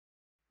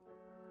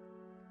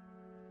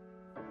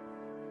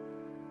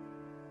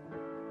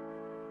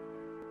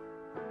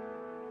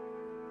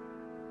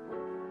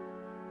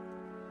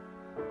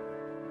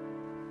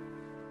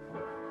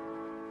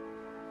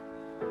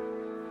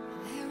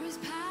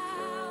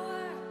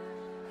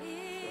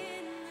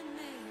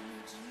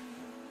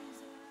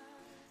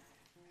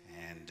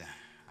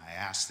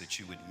ask that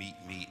you would meet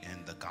me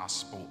in the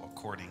Gospel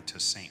according to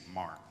St.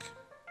 Mark,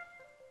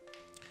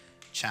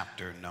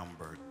 chapter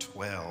number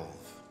 12.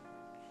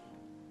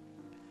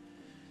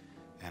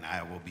 And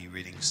I will be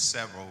reading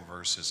several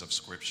verses of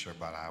Scripture,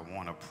 but I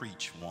want to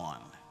preach one.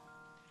 I'll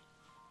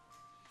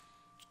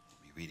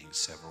be reading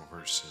several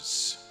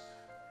verses,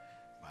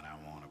 but I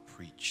want to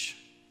preach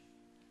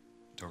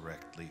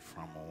directly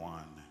from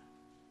one.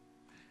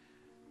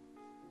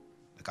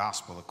 The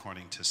Gospel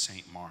according to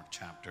St. Mark,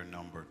 chapter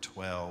number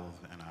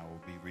 12, and I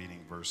will be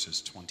reading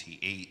verses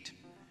 28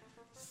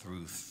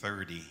 through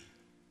 30.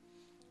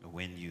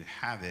 When you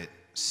have it,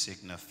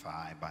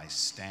 signify by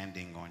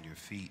standing on your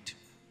feet,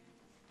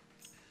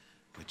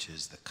 which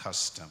is the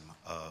custom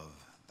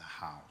of the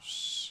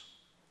house.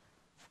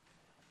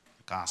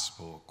 The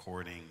Gospel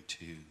according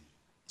to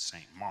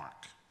St.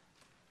 Mark,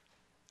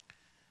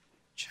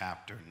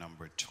 chapter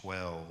number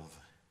 12,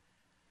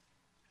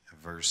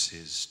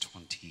 verses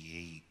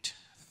 28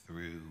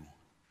 through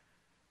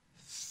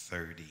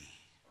 30.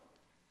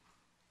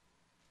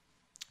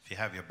 If you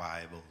have your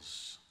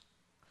Bibles,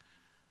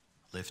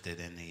 lift it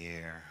in the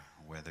air,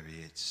 whether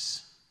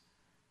it's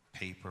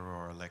paper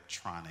or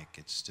electronic,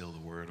 it's still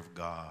the Word of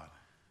God.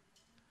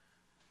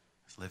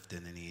 Lift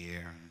it in the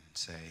air and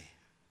say,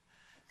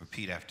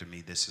 repeat after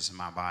me, this is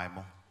my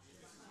Bible.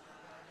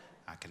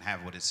 I can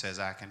have what it says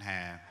I can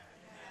have.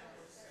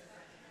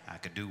 I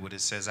can do what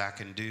it says I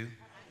can do.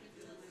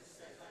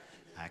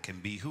 I can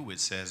be who it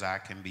says I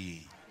can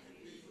be.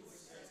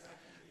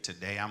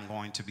 Today I'm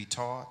going to be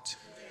taught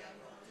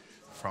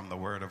from the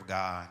Word of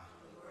God.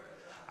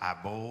 I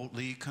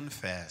boldly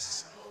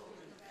confess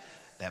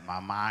that my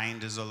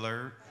mind is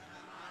alert,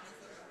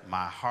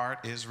 my heart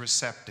is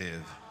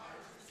receptive.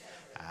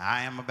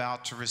 I am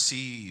about to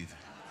receive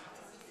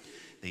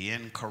the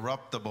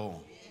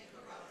incorruptible,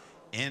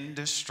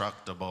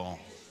 indestructible,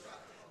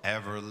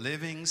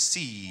 ever-living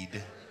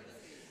seed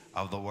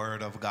of the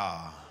Word of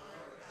God.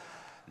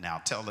 Now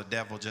tell the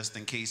devil, just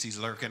in case he's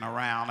lurking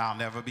around, I'll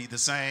never be the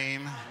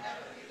same.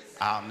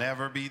 I'll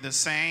never be the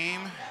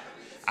same.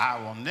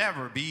 I will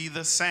never be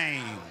the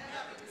same.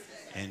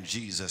 In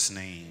Jesus'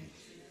 name.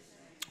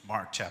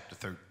 Mark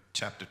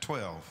chapter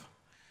 12,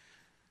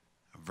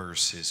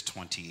 verses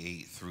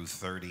 28 through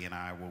 30, and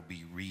I will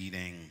be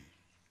reading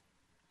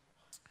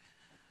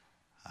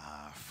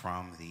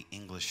from the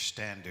English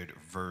Standard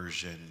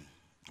Version,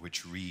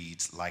 which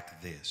reads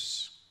like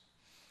this.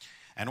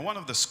 And one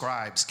of the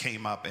scribes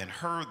came up and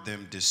heard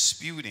them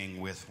disputing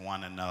with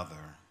one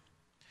another.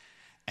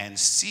 And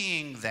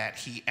seeing that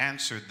he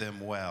answered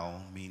them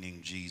well, meaning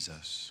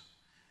Jesus,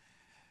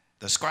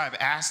 the scribe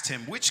asked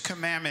him, which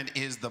commandment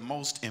is the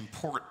most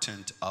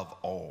important of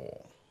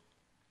all?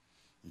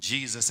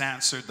 Jesus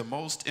answered, the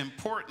most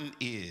important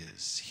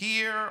is,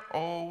 hear,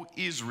 O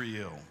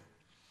Israel,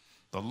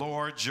 the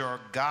Lord your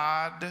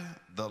God,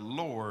 the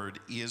Lord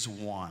is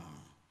one.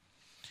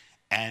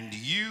 And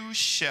you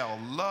shall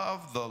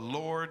love the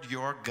Lord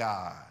your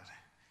God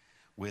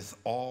with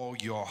all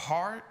your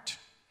heart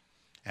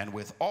and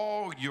with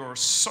all your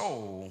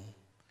soul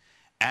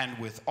and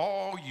with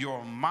all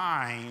your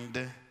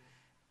mind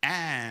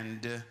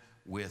and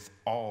with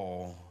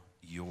all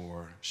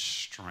your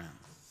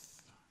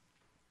strength.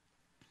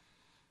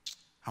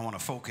 I want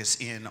to focus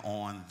in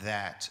on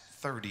that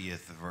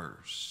 30th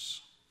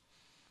verse.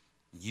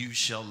 You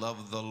shall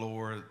love the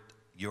Lord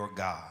your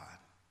God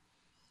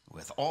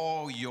with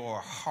all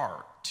your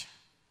heart,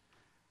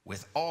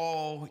 with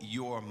all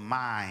your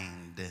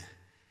mind,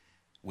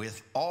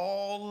 with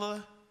all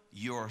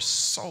your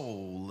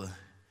soul,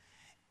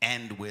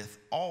 and with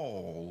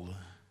all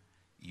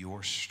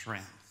your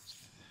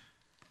strength.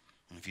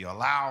 And if you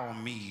allow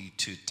me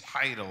to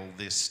title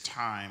this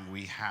time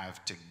we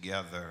have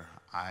together,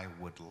 I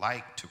would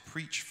like to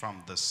preach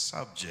from the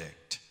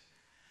subject,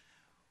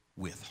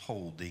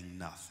 Withholding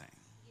Nothing.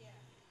 Yeah.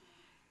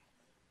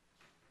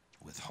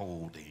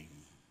 Withholding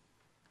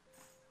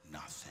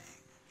nothing.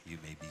 You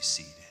may be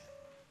seated.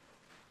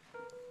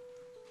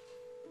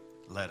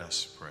 Let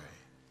us pray.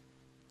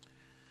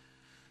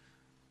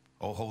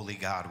 Oh, holy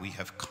God, we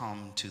have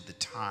come to the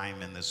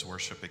time in this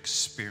worship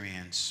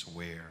experience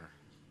where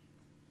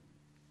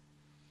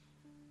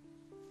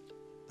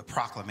the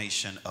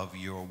proclamation of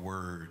your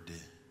word,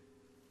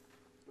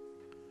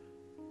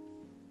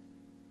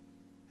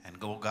 and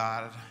go,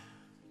 God,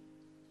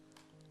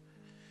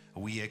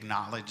 we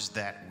acknowledge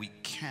that we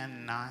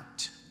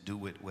cannot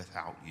do it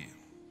without you.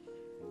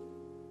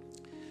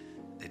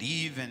 That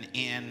even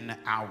in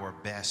our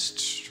best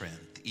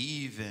strength,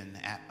 even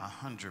at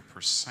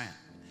 100%,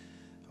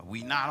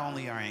 we not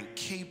only are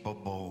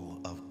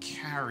incapable of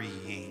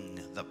carrying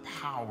the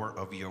power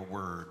of your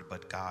word,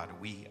 but God,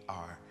 we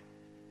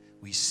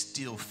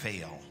still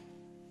fail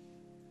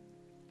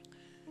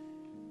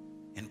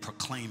in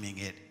proclaiming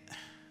it.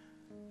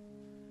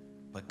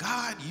 But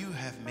God, you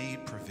have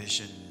made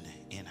provision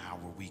in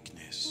our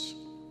weakness,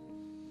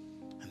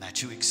 and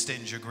that you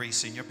extend your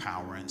grace and your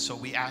power. And so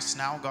we ask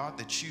now, God,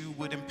 that you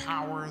would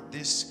empower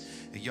this,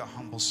 your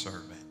humble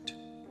servant,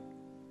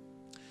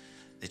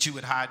 that you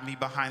would hide me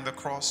behind the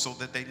cross so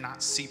that they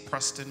not see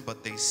Preston,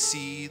 but they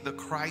see the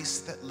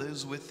Christ that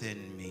lives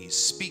within me.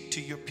 Speak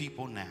to your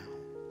people now.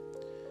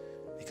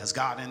 Because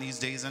God, in these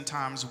days and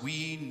times,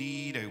 we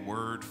need a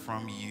word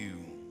from you.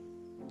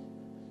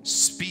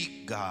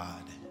 Speak,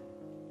 God.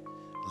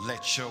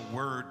 Let your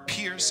word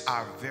pierce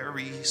our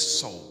very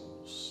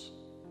souls.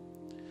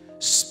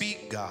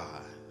 Speak,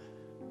 God.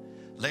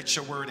 Let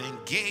your word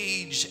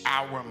engage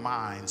our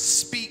minds.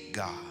 Speak,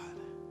 God.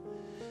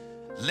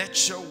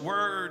 Let your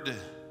word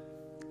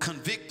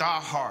convict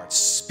our hearts.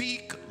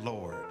 Speak,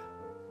 Lord.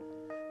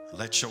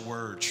 Let your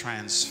word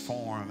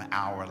transform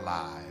our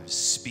lives.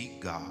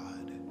 Speak,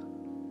 God,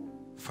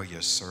 for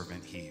your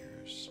servant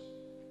hears.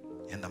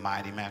 In the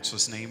mighty,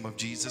 matchless name of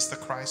Jesus the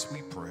Christ,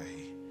 we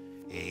pray.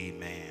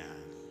 Amen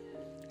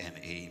and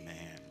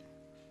amen.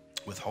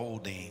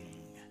 Withholding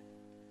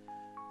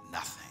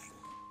nothing.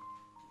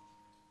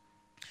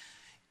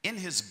 In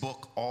his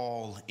book,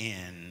 All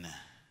In,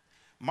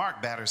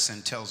 Mark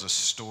Batterson tells a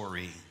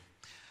story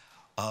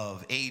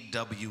of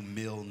A.W.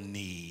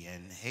 Milne.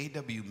 And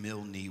A.W.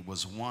 Milne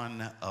was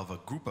one of a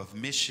group of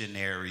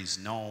missionaries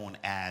known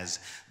as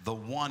the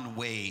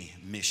one-way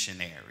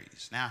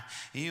missionaries. Now,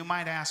 you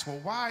might ask, well,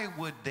 why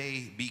would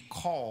they be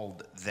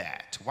called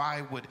that?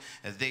 Why would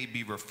they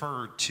be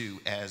referred to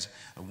as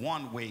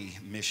one-way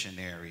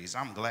missionaries?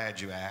 I'm glad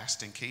you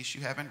asked. In case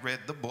you haven't read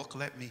the book,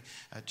 let me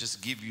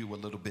just give you a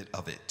little bit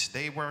of it.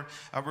 They were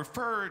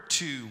referred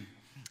to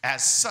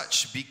as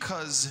such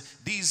because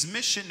these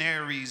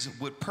missionaries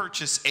would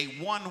purchase a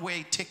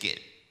one-way ticket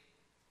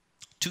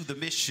to the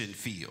mission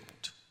field.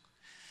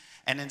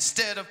 And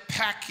instead of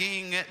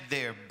packing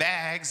their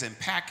bags and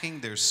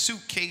packing their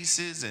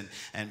suitcases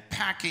and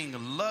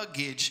packing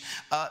luggage,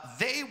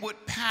 they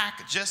would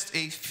pack just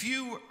a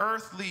few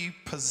earthly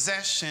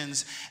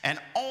possessions and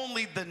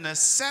only the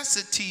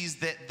necessities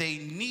that they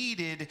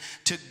needed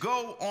to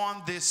go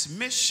on this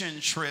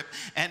mission trip.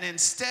 And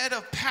instead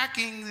of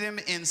packing them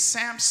in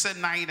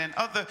Samsonite and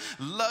other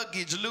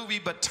luggage, Louis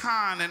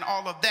Vuitton and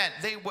all of that,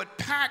 they would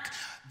pack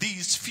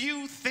these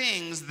few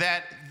things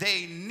that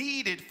they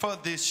needed for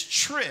this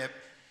trip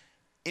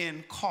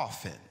in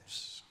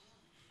coffins.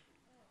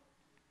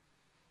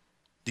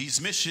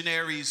 These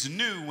missionaries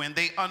knew and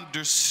they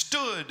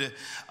understood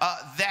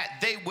that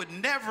they would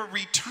never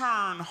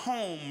return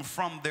home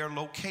from their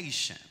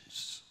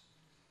locations,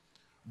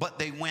 but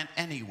they went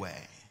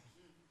anyway.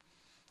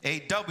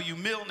 A.W.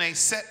 Milne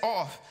set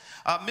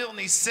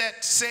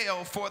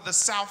sail for the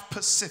South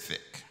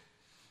Pacific.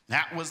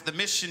 That was the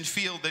mission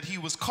field that he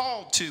was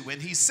called to, and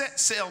he set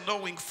sail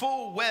knowing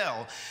full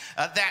well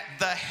that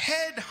the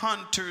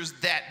headhunters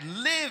that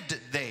lived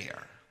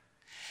there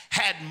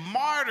had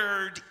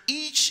martyred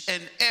each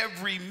and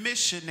every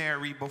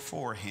missionary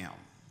before him.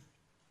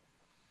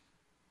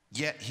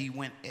 Yet he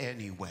went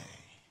anyway.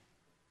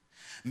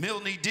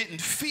 Milne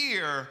didn't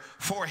fear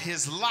for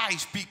his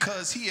life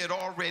because he had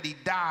already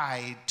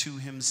died to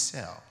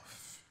himself.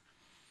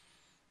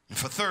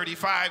 For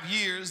 35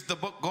 years, the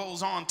book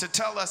goes on to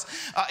tell us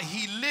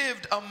he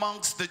lived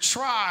amongst the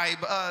tribe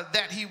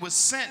that he was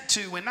sent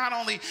to. And not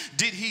only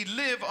did he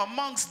live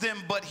amongst them,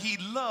 but he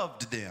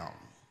loved them.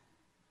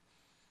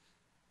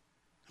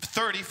 For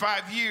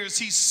 35 years,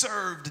 he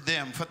served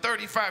them. For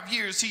 35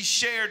 years, he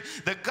shared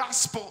the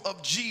gospel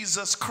of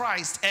Jesus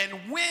Christ. And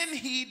when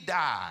he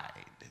died,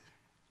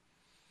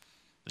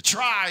 the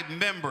tribe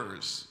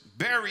members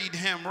buried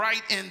him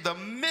right in the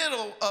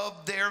middle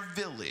of their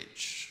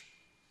village.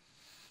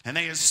 And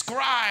they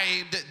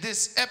inscribed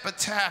this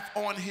epitaph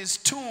on his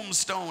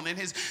tombstone. And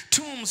his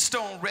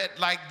tombstone read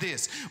like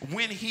this: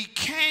 when he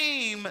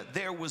came,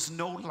 there was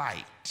no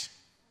light.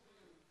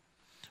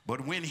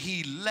 But when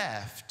he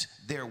left,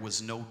 there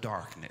was no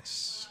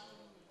darkness.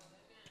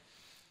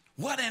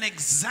 What an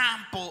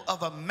example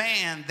of a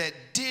man that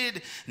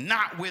did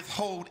not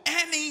withhold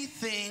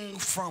anything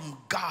from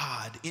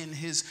God in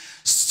his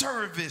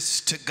service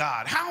to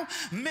God. How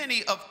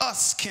many of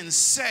us can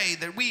say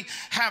that we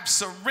have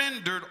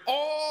surrendered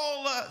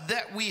all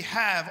that we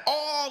have,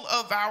 all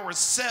of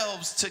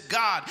ourselves to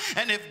God?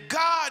 And if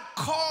God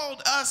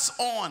called us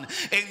on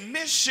a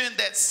mission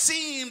that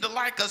seemed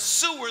like a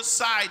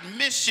suicide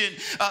mission,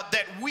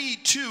 that we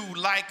too,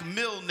 like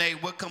Milne,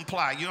 would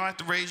comply. You don't have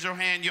to raise your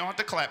hand, you don't have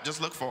to clap,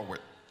 just look forward.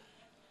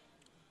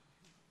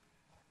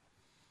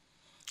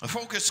 The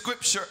focus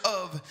scripture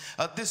of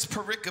this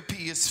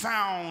pericope is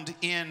found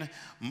in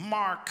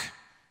Mark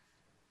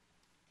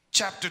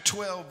chapter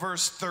 12,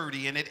 verse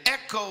 30, and it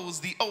echoes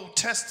the Old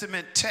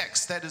Testament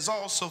text that is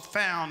also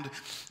found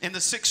in the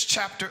 6th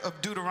chapter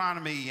of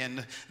Deuteronomy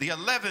and the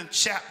 11th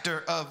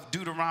chapter of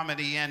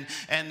Deuteronomy and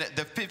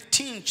the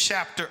 15th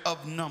chapter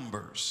of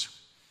Numbers.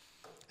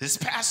 This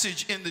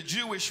passage in the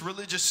Jewish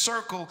religious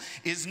circle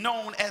is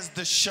known as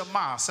the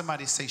Shema.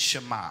 Somebody say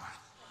Shema.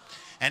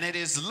 And it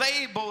is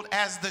labeled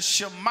as the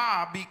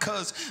Shema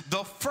because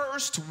the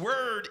first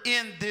word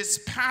in this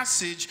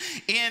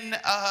passage in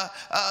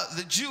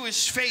the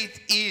Jewish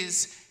faith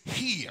is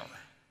hear.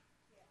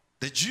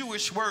 The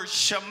Jewish word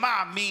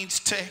Shema means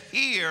to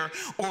hear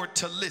or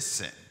to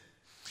listen.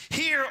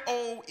 Hear,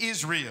 O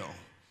Israel,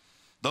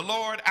 The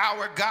Lord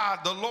our God,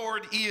 the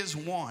Lord is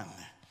one.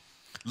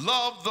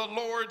 Love the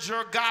Lord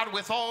your God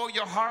with all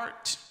your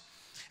heart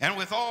and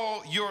with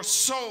all your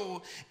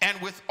soul and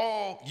with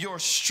all your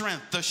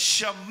strength. The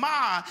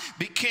Shema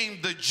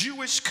became the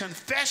Jewish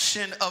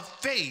confession of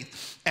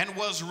faith and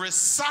was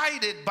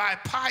recited by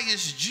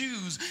pious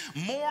Jews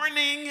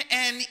morning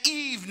and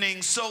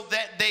evening so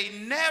that they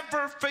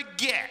never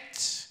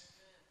forget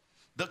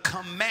the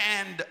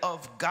command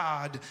of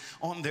God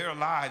on their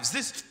lives.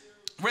 This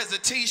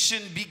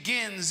recitation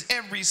begins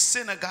every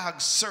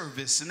synagogue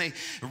service, and they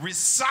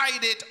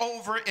recite it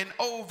over and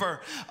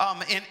over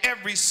in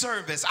every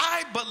service.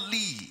 I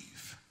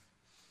believe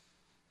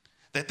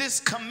that this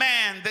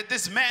command, that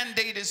this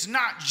mandate is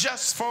not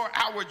just for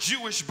our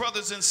Jewish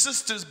brothers and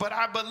sisters, but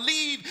I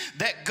believe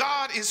that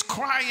God is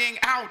crying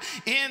out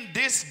in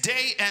this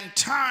day and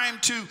time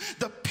to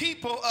the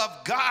people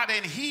of God,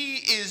 and he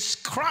is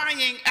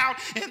crying out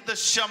in the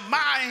Shema,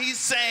 and he's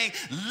saying,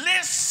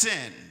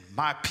 listen,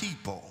 my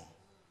people.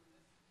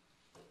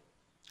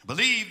 I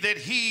believe that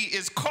he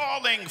is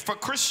calling for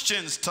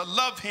Christians to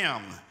love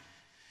him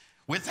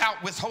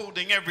without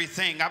withholding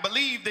everything. I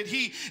believe that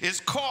he is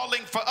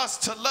calling for us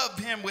to love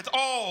him with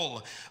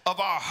all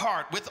of our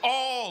heart, with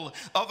all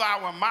of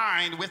our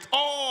mind, with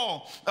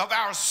all of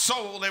our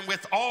soul, and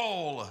with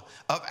all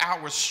of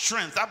our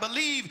strength. I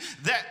believe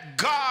that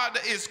God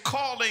is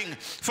calling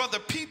for the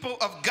people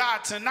of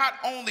God to not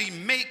only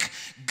make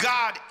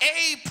God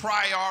a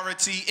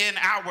priority in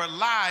our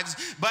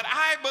lives, but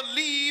I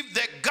believe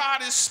that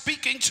God is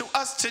speaking to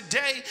us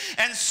today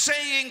and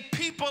saying,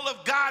 people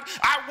of God,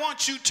 I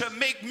want you to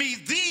make me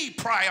the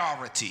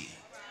priority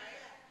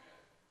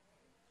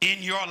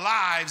in your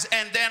lives,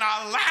 and then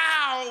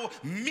allow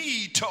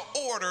me to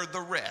order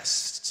the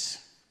rest.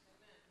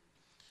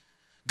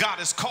 God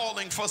is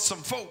calling for some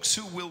folks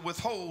who will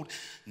withhold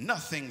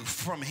nothing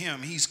from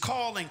him. He's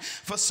calling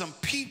for some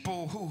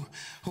people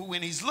who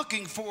and he's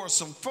looking for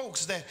some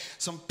folks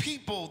some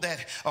people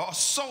that are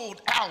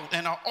sold out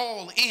and are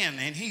all in.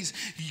 And he's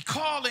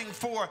calling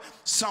for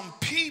some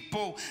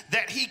people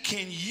that he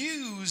can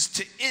use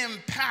to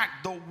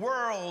impact the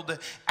world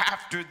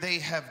after they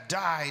have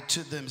died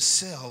to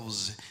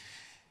themselves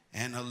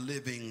and are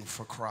living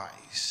for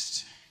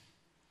Christ.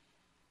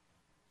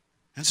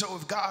 And so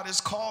if God is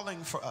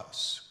calling for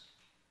us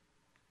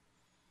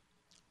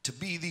to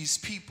be these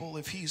people,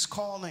 if he's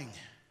calling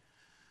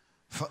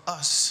for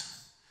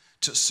us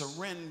to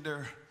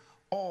surrender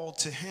all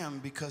to him,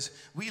 because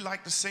we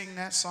like to sing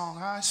that song,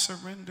 I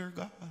surrender,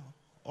 God,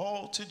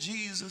 all to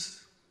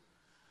Jesus.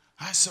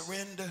 I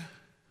surrender.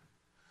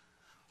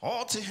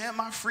 All to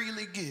him I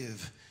freely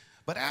give.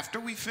 But after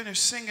we finish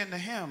singing to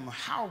him,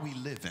 how are we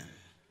living?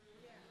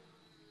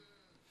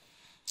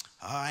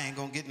 I ain't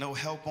gonna get no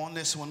help on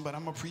this one, but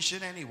I'm gonna preach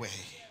it anyway.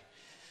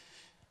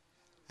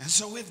 And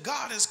so if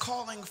God is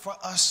calling for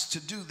us to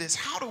do this,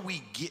 how do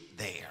we get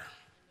there?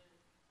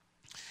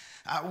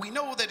 We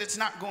know that it's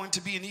not going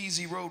to be an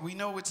easy road. We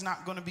know it's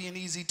not going to be an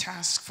easy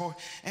task for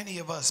any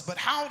of us. But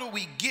how do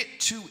we get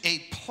to a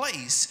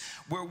place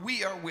where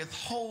we are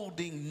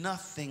withholding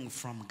nothing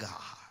from God?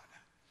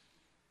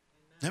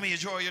 Let me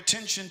draw your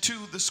attention to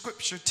the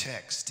scripture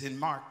text in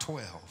Mark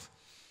 12.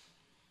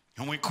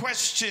 And when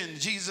questioned,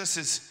 Jesus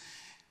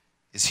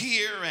is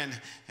here,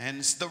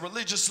 and the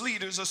religious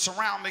leaders are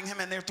surrounding him,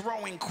 and they're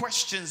throwing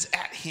questions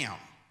at him.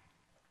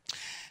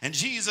 And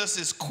Jesus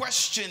is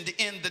questioned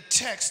in the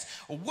text,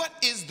 what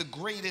is the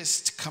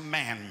greatest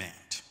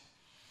commandment?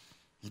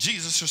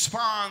 Jesus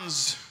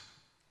responds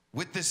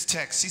with this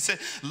text. He said,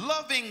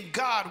 loving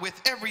God with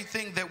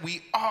everything that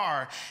we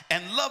are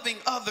and loving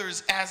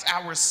others as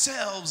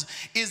ourselves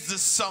is the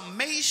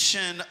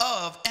summation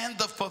of and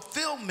the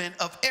fulfillment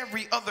of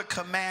every other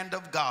command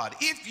of God.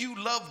 If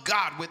you love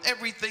God with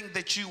everything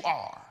that you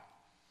are,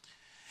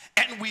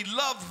 and we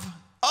love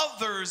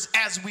others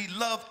as we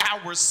love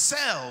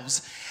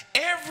ourselves,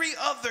 every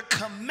other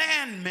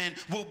commandment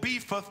will be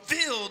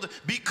fulfilled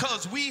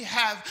because we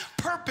have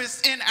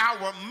purpose in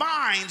our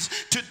minds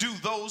to do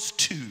those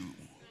two.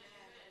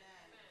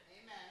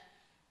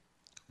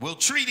 We'll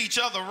treat each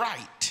other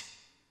right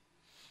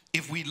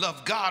if we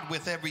love God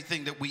with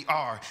everything that we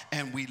are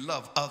and we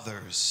love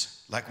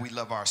others like we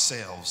love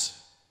ourselves.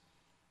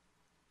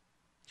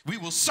 We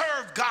will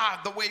serve God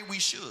the way we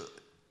should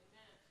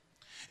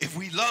if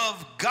we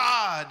love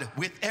God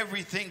with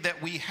everything that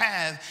we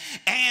have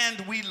and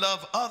we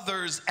love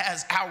others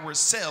as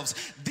ourselves.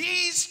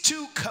 These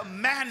two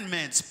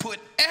commandments put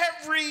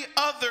every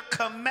other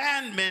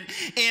commandment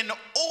in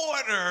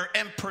order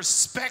and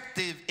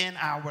perspective in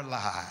our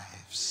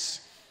lives.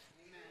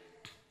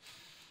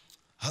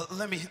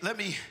 Let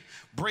me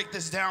break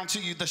this down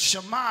to you. The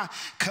Shema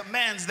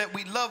commands that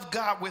we love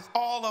God with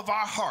all of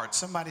our heart.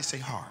 Somebody say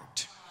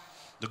heart.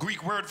 The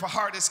Greek word for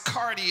heart is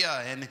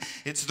cardia, and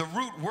it's the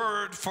root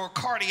word for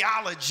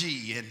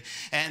cardiology.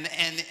 And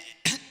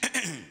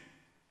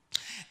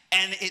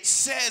it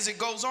says, it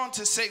goes on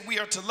to say we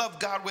are to love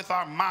God with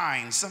our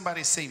mind.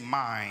 Somebody say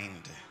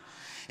mind.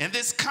 In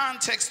this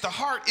context, the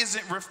heart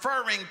isn't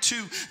referring to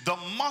the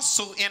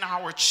muscle in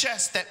our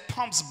chest that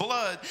pumps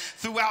blood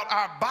throughout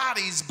our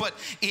bodies, but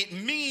it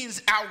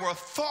means our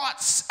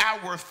thoughts,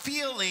 our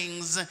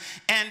feelings,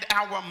 and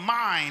our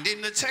mind.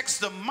 In the text,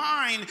 the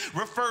mind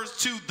refers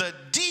to the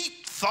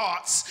deep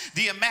thoughts,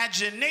 the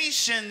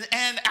imagination,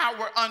 and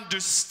our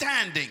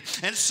understanding.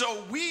 And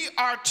so we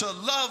are to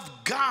love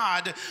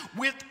God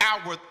with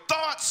our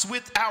thoughts,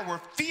 with our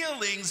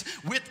feelings,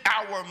 with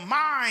our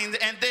mind,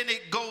 and then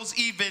it goes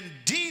even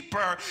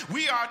deeper.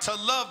 We are to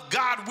love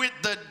God with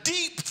the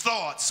deep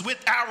thoughts,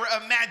 with our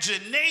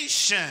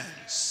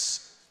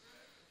imaginations,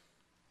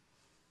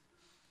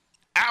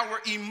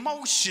 our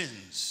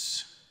emotions.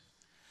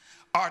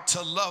 Are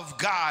to love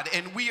God,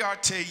 and we are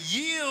to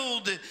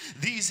yield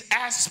these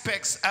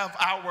aspects of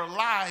our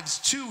lives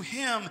to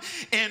him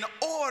in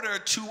order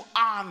to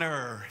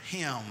honor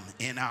him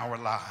in our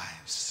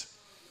lives.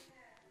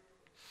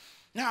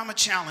 Now I'm going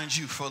to challenge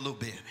you for a little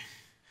bit.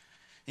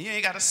 You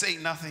ain't got to say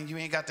nothing. You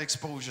ain't got to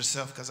expose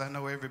yourself, because I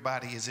know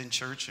everybody is in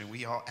church and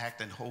we all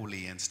acting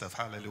holy and stuff.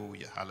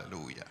 Hallelujah,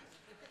 hallelujah.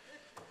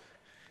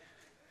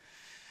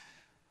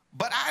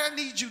 But I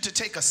need you to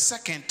take a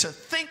second to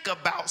think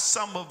about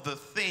some of the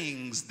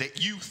things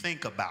that you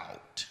think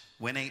about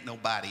when ain't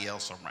nobody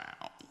else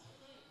around.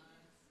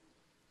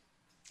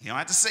 You don't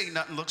have to say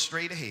nothing. Look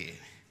straight ahead.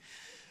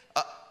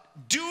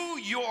 Do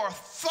your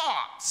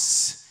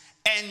thoughts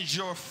and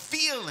your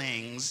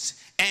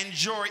feelings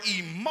and your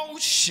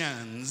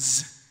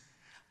emotions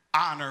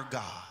honor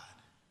God?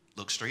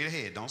 Look straight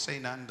ahead. Don't say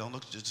nothing. Don't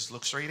look. Just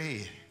look straight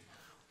ahead.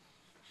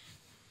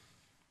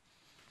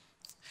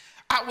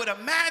 I would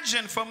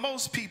imagine for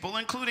most people,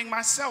 including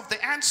myself,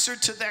 the answer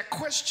to that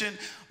question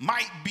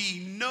might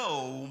be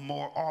no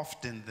more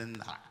often than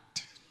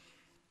not.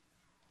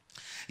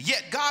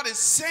 Yet God is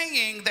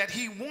saying that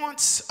he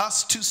wants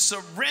us to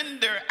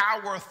surrender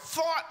our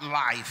thought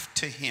life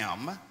to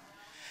him,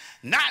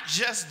 not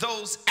just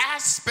those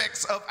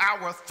aspects of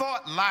our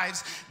thought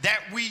lives that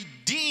we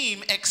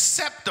deem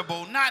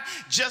acceptable, not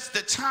just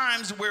the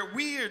times where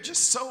we are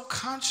just so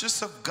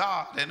conscious of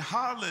God and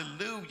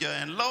hallelujah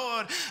and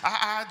Lord,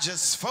 I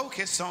just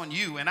focus on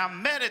you and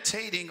I'm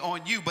meditating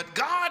on you. But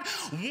God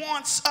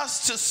wants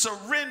us to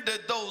surrender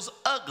those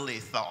ugly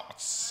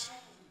thoughts,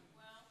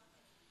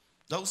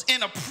 those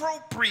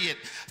inappropriate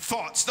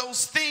thoughts,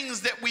 those things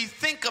that we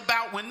think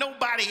about when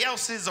nobody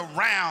else is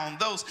around,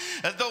 those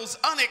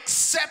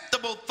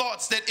unacceptable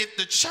thoughts that if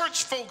the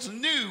church folks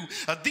knew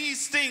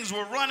these things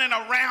were running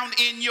around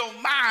in your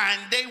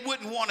mind, they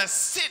wouldn't want to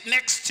sit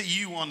next to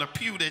you on the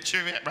pew that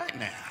you're at right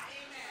now.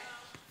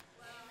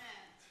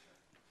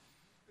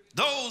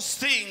 Those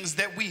things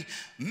that we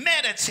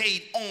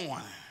meditate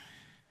on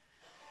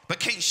but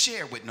can't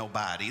share with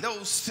nobody.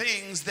 Those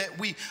things that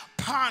we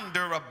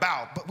ponder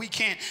about but we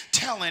can't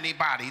tell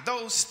anybody.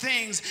 Those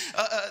things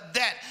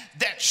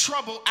that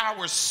trouble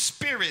our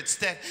spirits,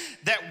 that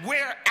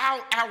wear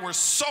out our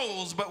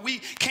souls but we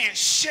can't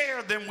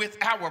share them with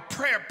our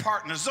prayer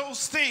partners.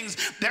 Those things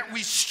that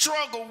we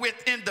struggle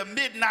with in the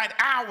midnight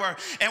hour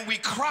and we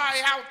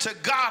cry out to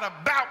God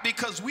about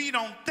because we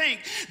don't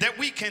think that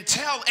we can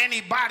tell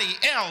anybody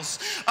else.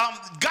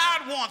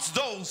 God wants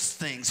those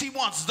things. He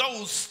wants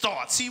those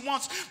thoughts. He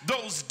wants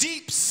those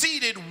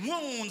deep-seated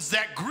wounds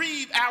that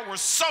grieve our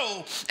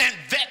soul and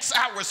vex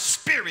our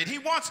spirit. He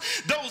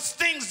wants those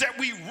things that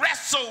we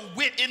wrestle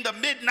with in the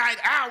midnight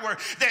hour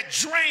that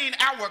drain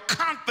our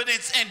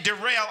confidence and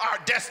derail our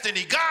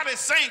destiny. God is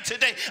saying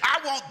today,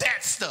 I want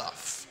that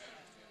stuff.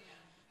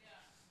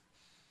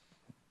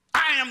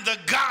 I am the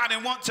God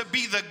and want to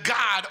be the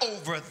God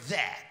over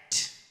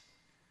that.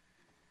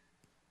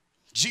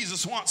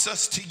 Jesus wants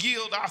us to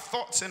yield our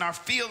thoughts and our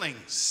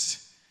feelings,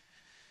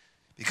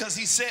 because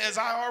he says,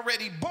 I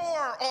already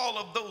bore all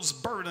of those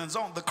burdens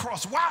on the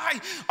cross.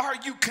 Why are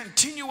you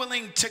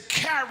continuing to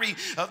carry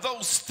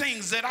those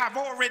things that I've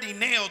already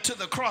nailed to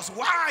the cross?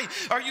 Why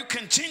are you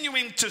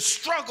continuing to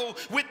struggle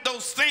with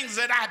those things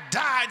that I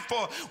died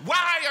for?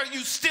 Why are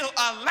you still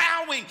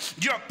allowing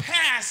your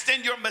past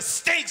and your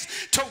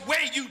mistakes to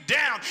weigh you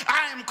down?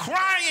 I am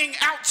crying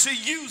out to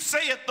you,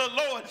 saith the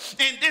Lord,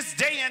 in this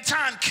day and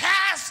time.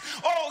 Cast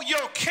all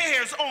your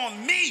cares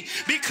on me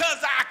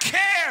because I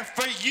care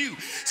for you.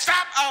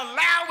 Stop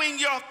allowing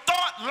your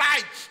thought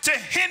life to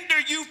hinder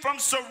you from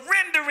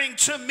surrendering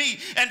to me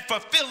and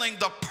fulfilling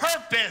the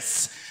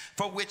purpose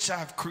for which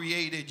I've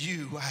created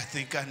you. I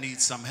think I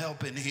need some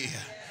help in here.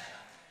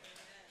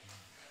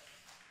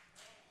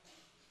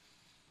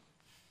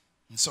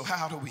 And so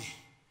how do we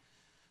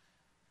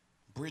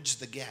bridge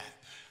the gap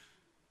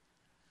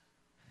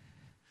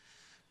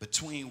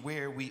between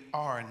where we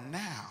are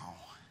now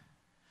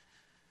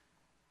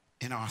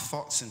in our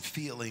thoughts and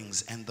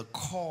feelings and the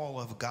call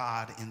of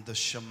God in the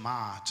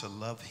Shema to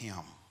love him,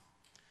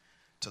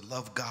 to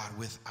love God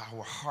with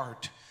our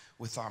heart,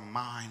 with our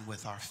mind,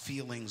 with our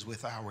feelings,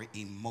 with our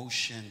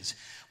emotions,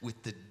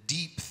 with the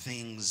deep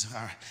things,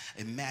 our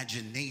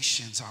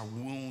imaginations, our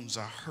wounds,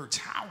 our hurts?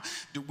 How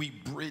do we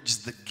bridge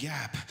the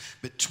gap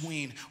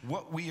between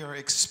what we are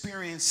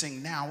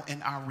experiencing now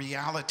in our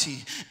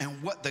reality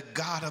and what the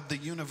God of the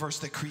universe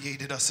that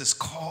created us is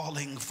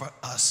calling for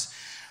us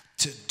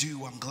to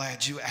do? I'm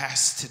glad you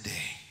asked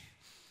today.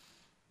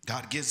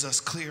 God gives us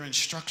clear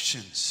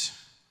instructions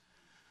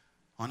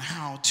on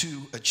how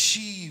to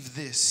achieve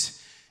this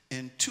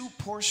in two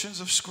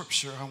portions of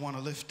scripture I want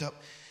to lift up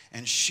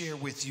and share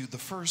with you. The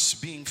first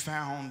being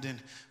found in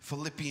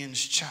Philippians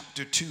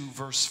chapter 2,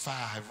 verse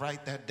 5.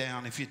 Write that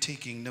down if you're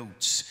taking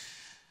notes.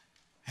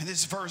 And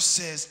this verse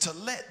says, to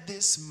let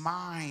this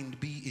mind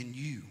be in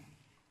you,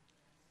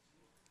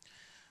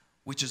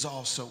 which is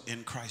also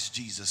in Christ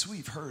Jesus.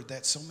 We've heard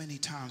that so many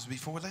times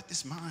before. Let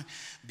this mind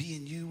be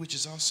in you, which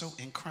is also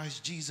in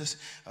Christ Jesus.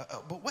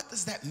 But what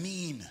does that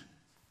mean?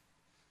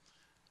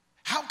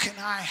 How can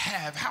I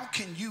have, how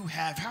can you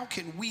have, how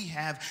can we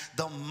have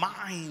the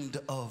mind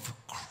of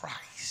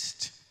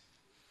Christ?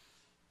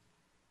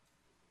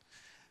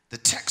 The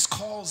text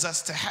calls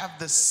us to have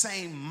the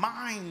same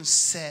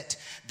mindset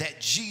that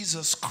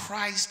Jesus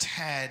Christ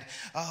had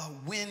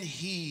when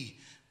he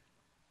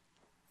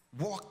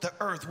walked the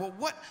earth. Well,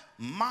 what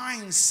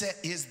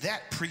mindset is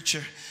that,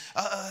 preacher?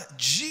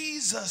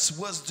 Jesus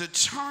was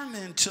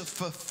determined to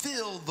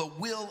fulfill the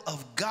will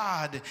of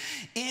God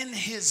in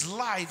his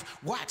life.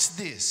 Watch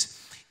this.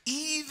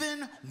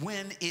 Even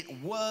when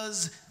it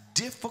was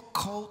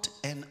difficult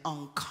and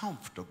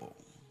uncomfortable.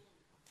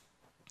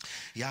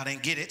 Y'all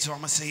didn't get it, so I'm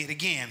going to say it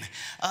again.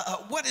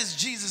 What is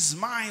Jesus'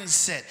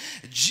 mindset?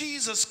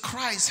 Jesus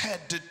Christ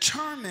had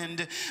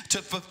determined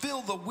to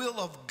fulfill the will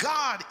of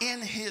God in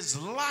his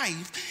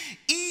life,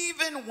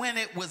 even when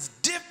it was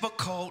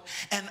difficult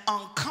and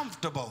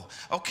uncomfortable.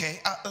 Okay,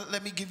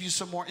 let me give you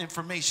some more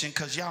information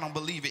because y'all don't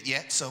believe it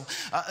yet. So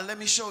let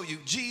me show you.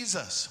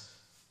 Jesus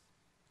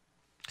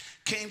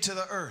came to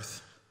the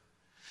earth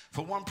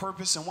for one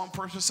purpose and one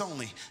purpose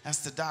only. That's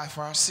to die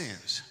for our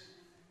sins.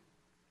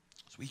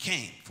 That's what he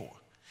came for.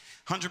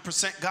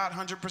 100% God,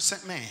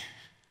 100% man.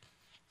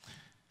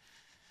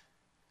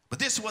 But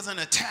this wasn't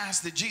a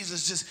task that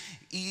Jesus just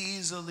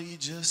easily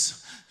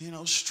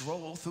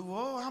strolled through.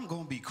 Oh, I'm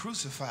going to be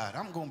crucified.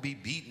 I'm going to be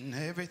beaten.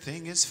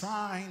 Everything is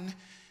fine.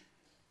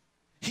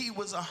 He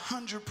was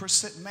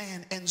 100%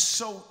 man. And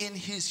so in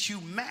his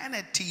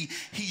humanity,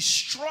 he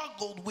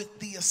struggled with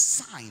the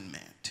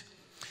assignment.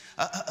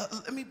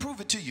 Let me prove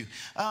it to you.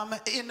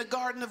 In the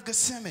Garden of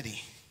Gethsemane,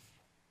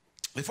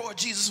 before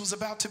Jesus was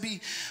about to be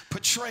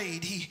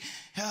portrayed, he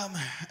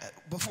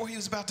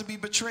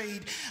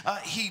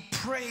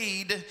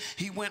prayed.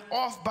 He went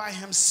off by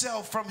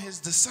himself from his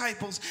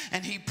disciples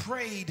and he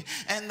prayed.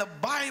 And the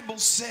Bible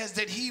says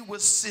that he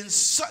was in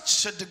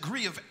such a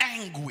degree of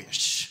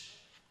anguish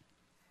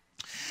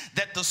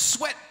that the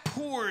sweat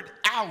poured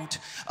out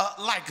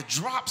like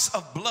drops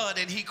of blood,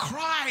 and he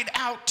cried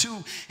out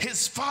to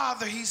his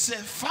Father. He said,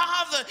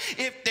 Father,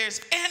 if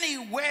there's any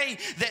way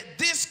that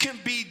this can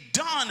be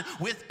done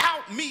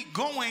without me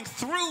going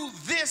through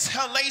this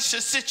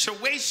hellacious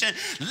situation,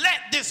 let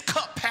this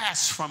cup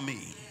pass from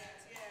me.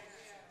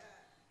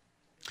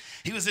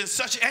 He was in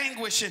such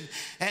anguish,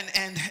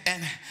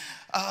 and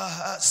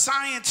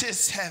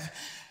scientists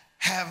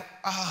have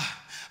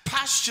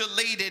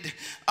postulated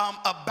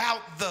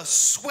about the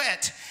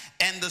sweat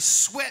and the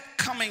sweat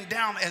coming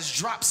down as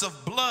drops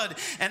of blood,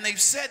 and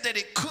they've said that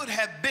it could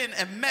have been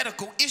a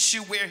medical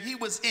issue where he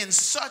was in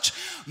such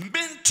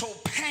mental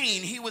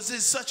pain, he was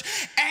in such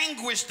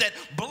anguish that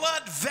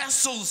blood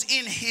vessels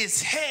in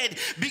his head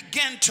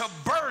began to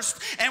burst,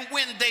 and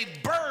when they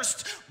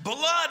burst,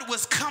 blood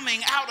was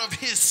coming out of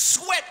his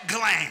sweat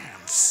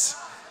glands.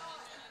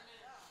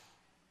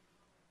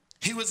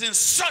 He was in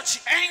such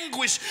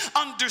anguish,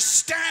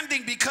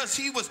 understanding, because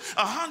he was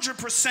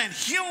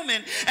 100%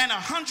 human and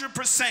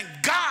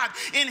 100% God.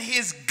 In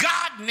his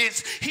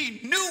godness,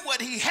 he knew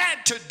what he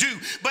had to do,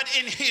 but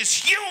in his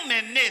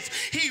humanness,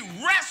 he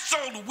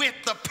wrestled with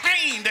the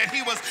pain that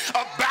he was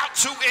about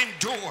to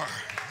endure.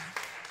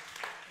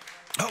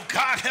 Oh,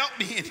 God, help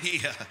me in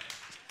here.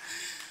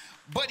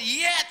 But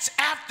yet,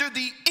 after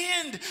the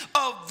end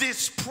of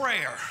this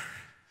prayer,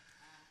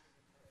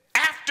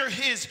 after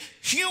his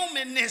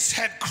humanness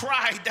had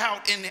cried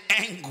out in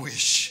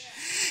anguish,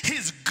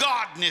 his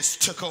godness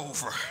took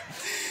over.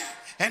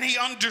 And he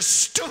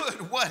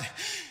understood what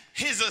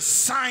his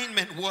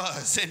assignment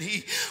was. And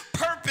he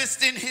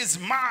purposed in his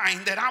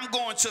mind that I'm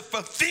going to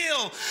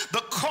fulfill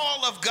the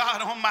call of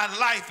God on my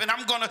life. And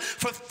I'm going to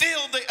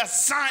fulfill the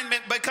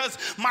assignment because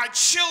my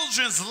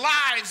children's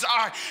lives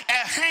are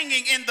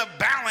hanging in the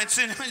balance.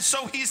 And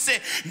so he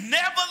said,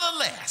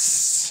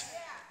 nevertheless,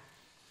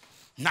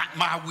 not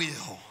my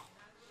will,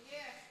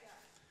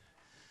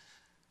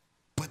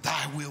 but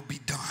thy will be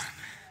done.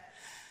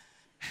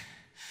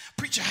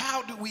 Preacher,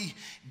 how do we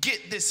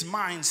get this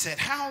mindset?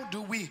 How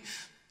do we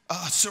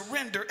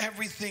surrender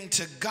everything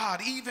to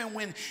God, even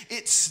when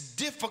it's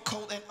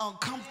difficult and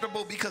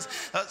uncomfortable, because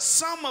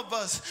some of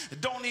us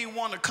don't even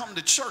want to come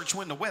to church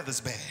when the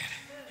weather's bad.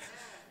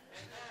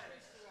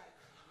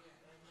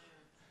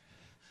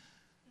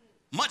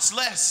 Much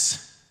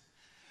less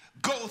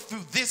go through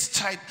this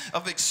type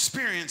of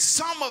experience.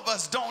 Some of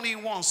us don't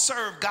even want to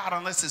serve God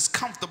unless it's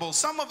comfortable.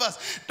 Some of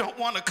us don't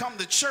want to come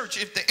to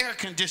church if the air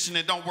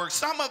conditioning don't work.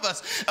 Some of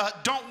us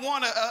don't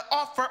want to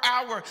offer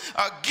our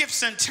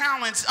gifts and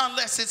talents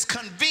unless it's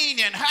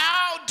convenient.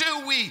 How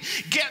do we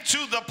get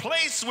to the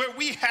place where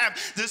we have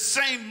the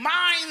same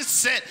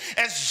mindset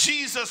as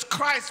Jesus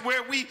Christ,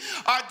 where we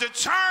are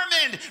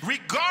determined,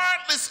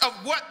 regardless of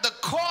what the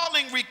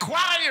calling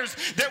requires,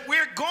 that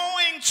we're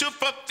going to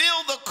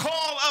fulfill the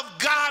call of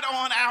God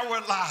on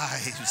our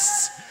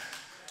lives?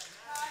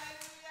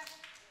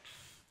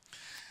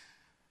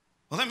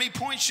 Well, let me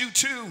point you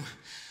to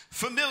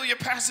familiar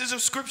passage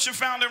of scripture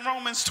found in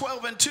Romans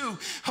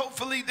 12:2.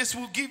 Hopefully this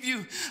will give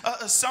you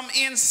some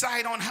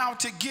insight on how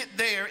to get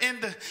there.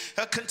 In the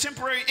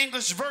contemporary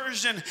English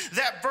version,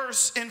 that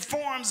verse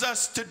informs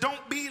us to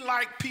don't be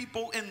like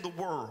people in the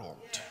world,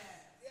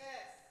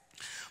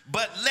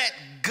 but let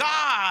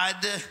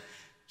God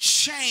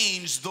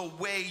change the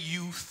way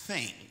you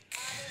think.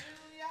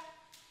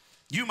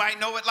 You might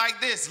know it like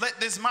this: let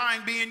this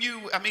mind be in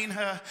you.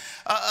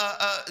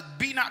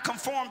 Be not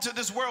conformed to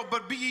this world,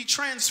 but be ye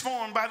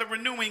transformed by the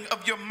renewing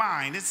of your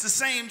mind. It's the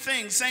same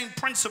thing, same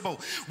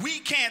principle. We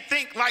can't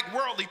think like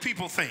worldly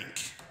people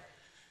think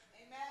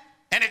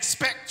and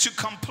expect to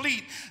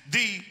complete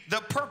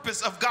the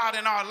purpose of God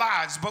in our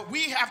lives. But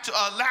we have to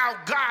allow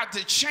God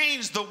to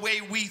change the way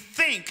we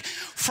think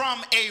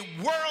from a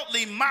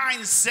worldly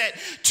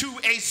mindset to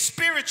a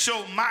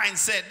spiritual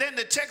mindset. Then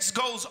the text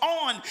goes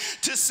on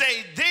to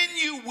say, then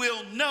you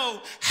will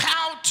know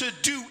how to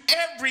do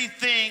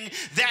everything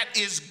that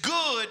is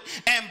good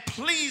and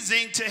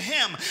pleasing to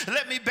him.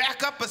 Let me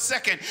back up a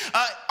second.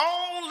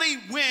 Only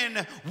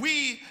when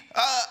we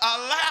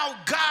allow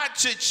God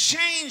to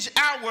change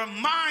our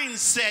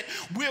mindset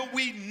will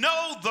we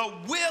know the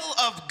will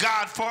of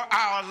God for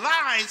our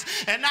lives.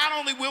 And not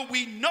only will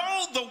we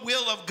know the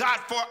will of God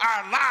for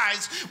our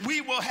lives, we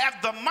will have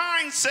the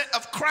mindset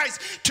of Christ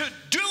to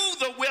do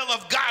the will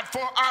of God for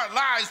our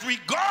lives,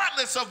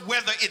 regardless of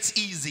whether it's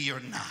easy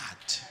or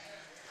not.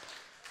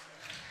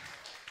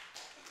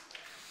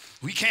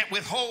 We can't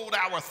withhold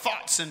our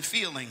thoughts and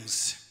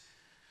feelings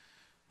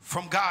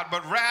from God,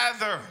 but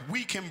rather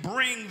we can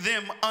bring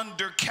them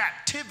under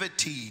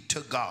captivity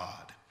to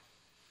God.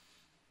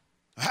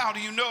 How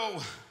do you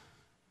know,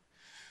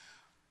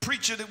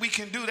 preacher, that we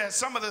can do that?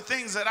 Some of the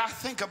things that I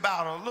think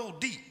about are a little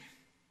deep.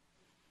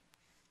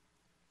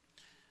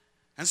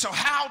 And so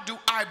how do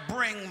I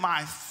bring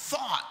my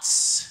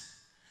thoughts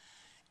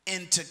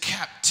into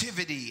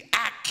captivity?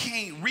 I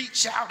can't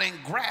reach out and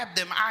grab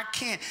them. I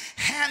can't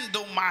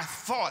handle my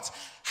thoughts.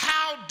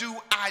 How do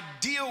I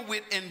deal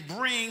with and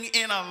bring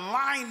in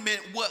alignment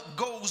what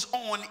goes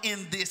on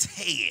in this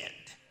head?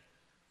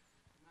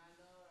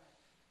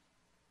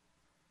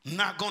 I'm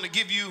not going to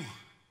give you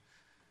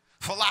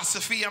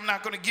philosophy. I'm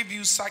not going to give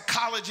you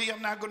psychology.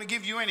 I'm not going to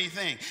give you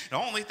anything. The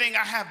only thing I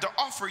have to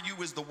offer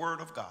you is the Word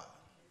of God.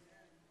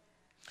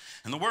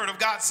 And the Word of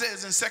God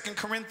says in 2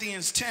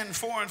 Corinthians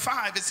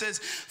 10:4-5, it says,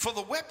 for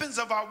the weapons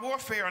of our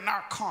warfare are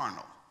not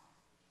carnal.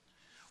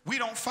 We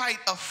don't fight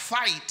a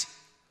fight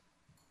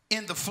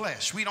in the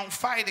flesh. We don't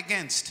fight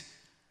against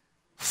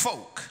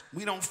folk.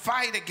 We don't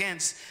fight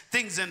against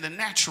things in the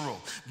natural.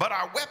 But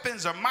our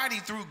weapons are mighty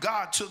through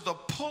God to the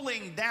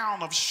pulling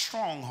down of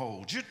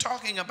strongholds. You're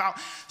talking about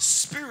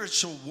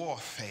spiritual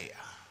warfare.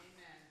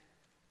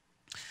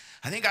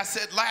 I think I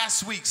said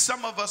last week,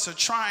 some of us are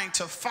trying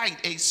to fight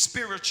a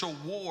spiritual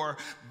war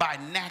by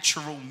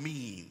natural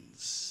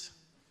means.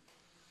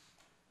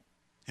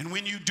 And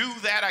when you do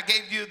that, I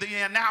gave you the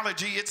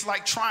analogy, it's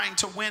like trying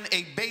to win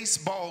a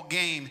baseball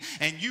game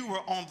and you were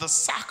on the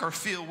soccer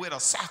field with a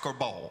soccer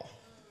ball.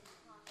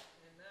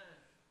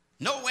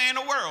 Nowhere in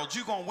the world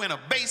you're going to win a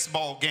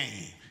baseball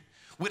game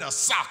with a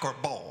soccer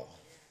ball.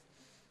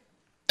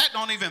 That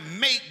don't even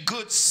make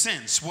good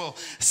sense. Well,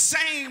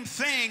 same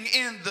thing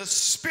in the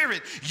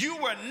spirit. You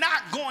are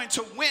not going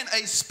to win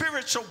a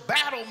spiritual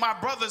battle, my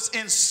brothers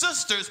and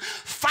sisters,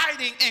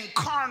 fighting in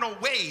carnal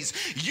ways.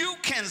 You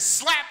can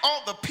slap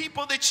all the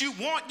people that you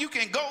want. You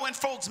can go in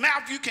folks'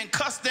 mouth. You can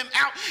cuss them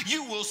out.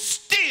 You will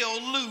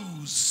still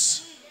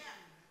lose.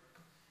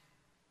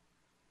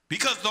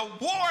 Because the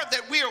war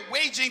that we are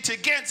waging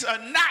against are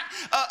not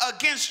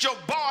against your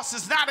boss.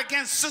 It's not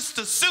against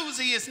Sister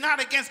Susie. It's not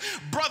against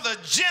Brother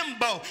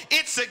Jimbo.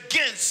 It's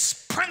against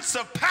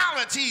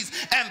principalities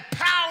and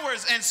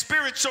powers and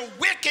spiritual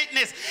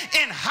wickedness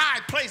in high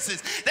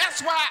places.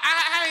 That's why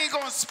I ain't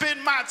going to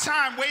spend my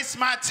time, waste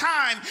my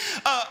time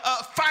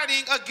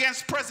fighting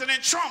against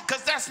President Trump,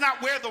 because that's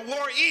not where the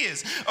war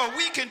is.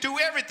 We can do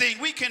everything.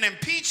 We can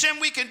impeach him.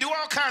 We can do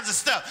all kinds of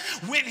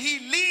stuff. When he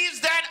leaves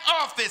that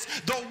office,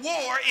 the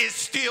war is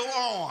still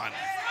on.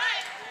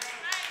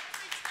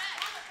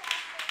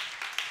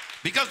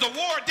 Because the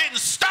war didn't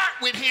start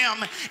with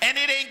him, and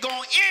it ain't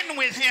going to end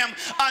with him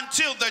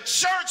until the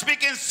church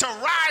begins to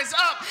rise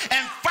up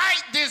and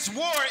fight this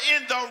war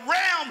in the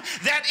realm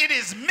that it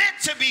is meant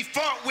to be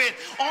fought with,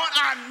 on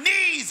our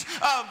knees,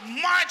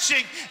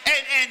 marching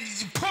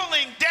and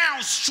pulling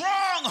down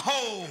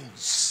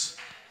strongholds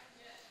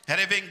that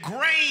have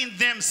ingrained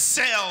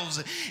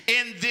themselves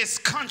in this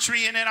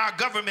country and in our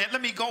government.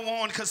 Let me go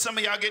on because some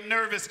of y'all get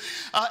nervous.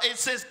 It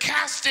says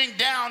casting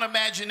down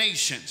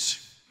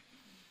imaginations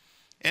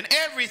and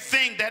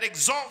everything that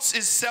exalts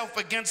itself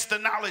against the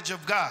knowledge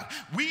of God.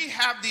 We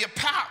have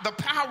the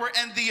power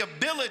and the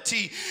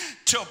ability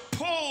to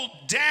pull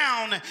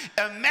down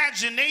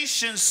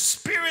imagination,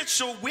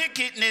 spiritual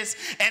wickedness,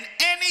 and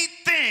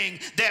anything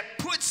that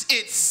puts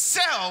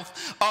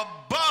itself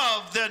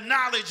above the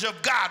knowledge of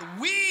God.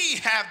 We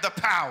have the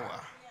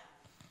power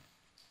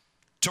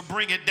to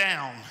bring it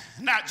down.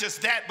 Not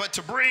just that, but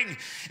to bring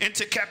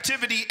into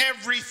captivity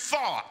every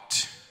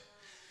thought.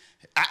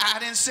 I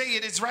didn't say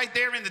it, it's right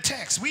there in the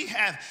text. We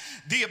have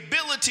the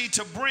ability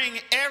to bring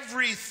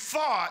every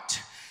thought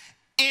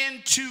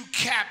into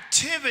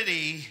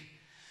captivity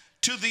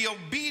to the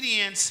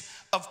obedience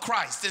of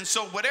Christ. And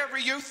so whatever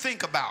you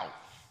think about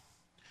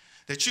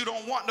that you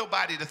don't want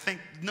nobody to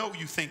know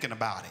you thinking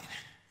about it,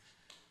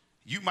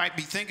 you might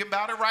be thinking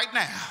about it right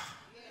now.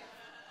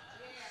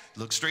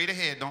 Look straight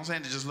ahead. Don't say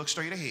it, just look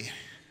straight ahead.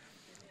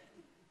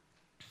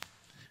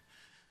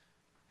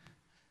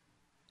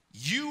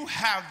 You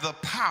have the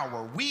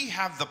power, we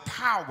have the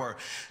power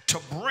to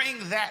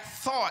bring that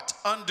thought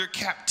under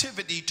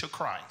captivity to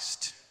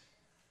Christ.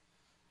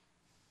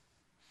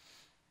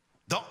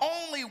 The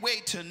only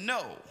way to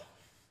know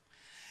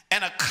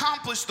and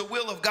accomplish the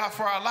will of God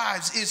for our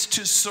lives is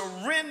to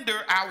surrender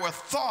our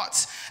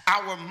thoughts,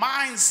 our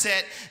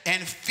mindset,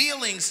 and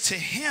feelings to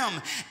Him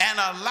and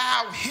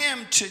allow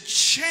Him to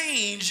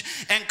change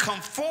and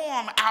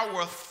conform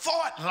our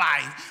thought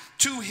life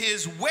to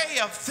His way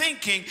of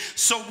thinking,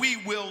 so we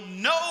will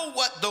know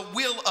what the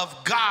will of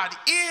God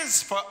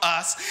is for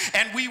us,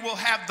 and we will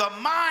have the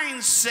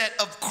mindset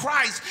of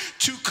Christ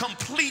to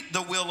complete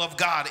the will of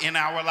God in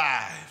our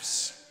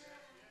lives.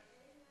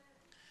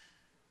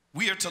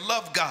 We are to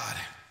love God.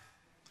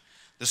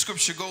 The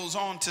scripture goes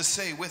on to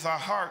say, with our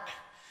heart,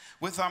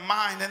 with our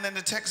mind, and then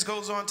the text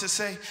goes on to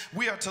say,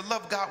 we are to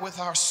love God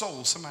with our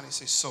soul. Somebody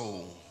say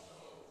soul.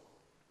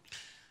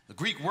 The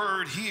Greek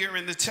word here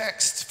in the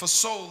text for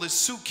soul is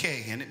suke,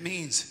 and it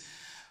means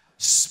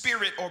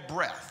spirit or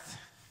breath.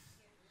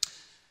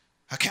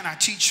 Can I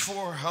teach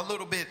for a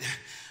little bit?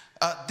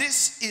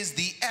 This is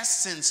the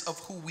essence of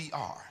who we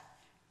are.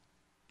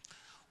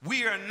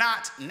 We are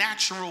not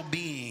natural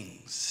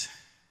beings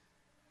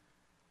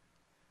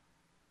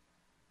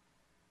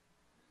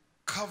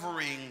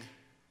covering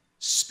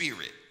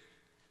spirit.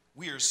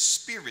 We are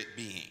spirit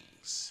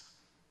beings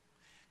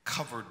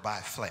covered by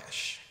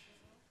flesh.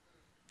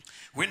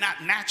 We're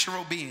not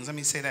natural beings. Let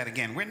me say that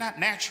again. We're not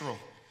natural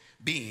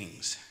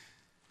beings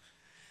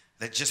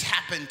that just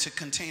happen to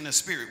contain a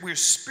spirit. We're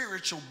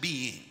spiritual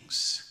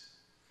beings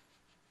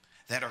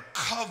that are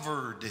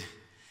covered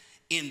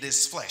in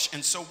this flesh.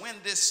 And so when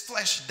this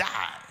flesh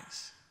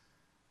dies,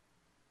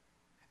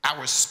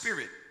 our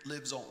spirit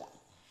lives on.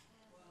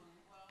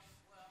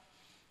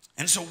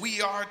 And so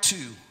we are to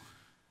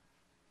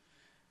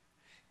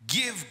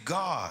give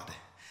God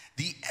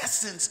the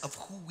essence of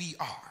who we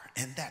are,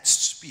 and that's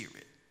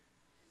spirit.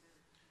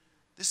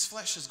 This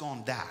flesh is going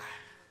to die,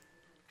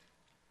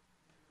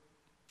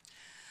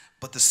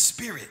 but the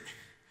spirit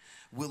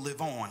will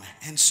live on.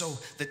 And so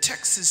the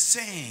text is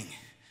saying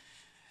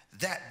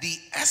that the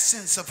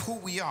essence of who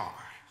we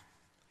are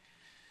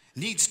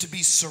needs to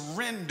be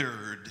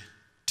surrendered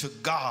to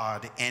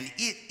God, and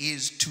it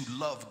is to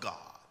love God.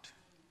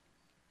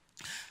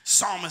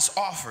 Psalmist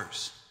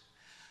offers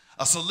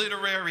us a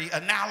literary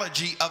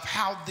analogy of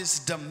how this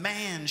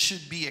demand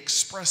should be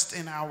expressed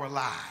in our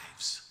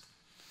lives.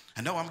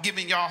 I know I'm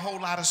giving y'all a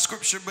whole lot of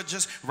scripture, but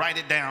just write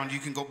it down. You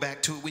can go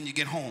back to it when you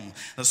get home.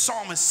 The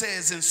psalmist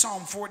says in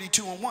Psalm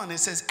 42:1, it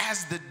says,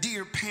 as the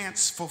deer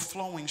pants for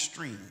flowing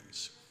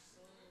streams,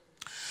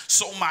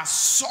 so my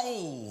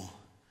soul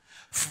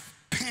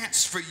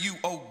pants for you,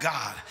 O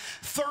God.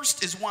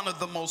 Thirst is one of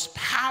the most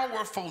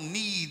powerful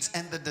needs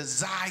and the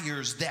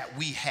desires that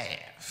we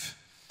have.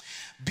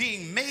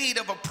 Being made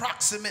of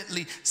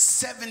approximately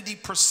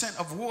 70%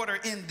 of water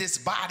in this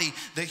body,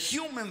 the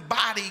human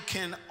body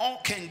can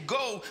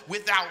go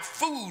without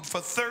food for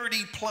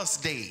 30 plus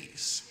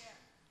days.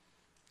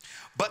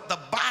 But the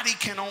body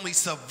can only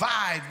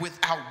survive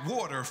without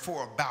water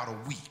for about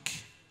a week.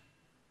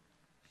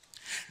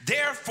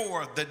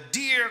 Therefore, the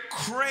deer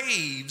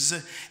craves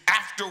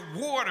after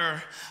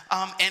water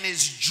and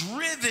is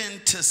driven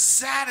to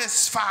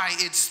satisfy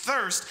its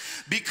thirst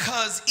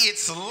because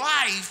its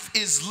life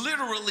is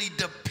literally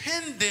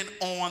dependent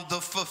on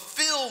the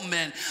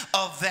fulfillment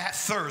of that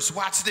thirst.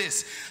 Watch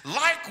this.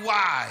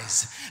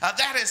 Likewise,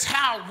 that is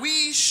how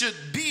we should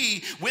be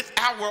be with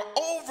our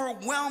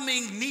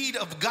overwhelming need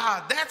of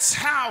God. That's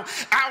how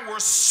our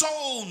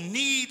soul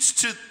needs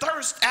to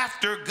thirst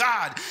after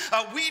God.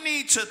 We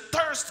need to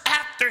thirst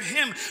after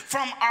him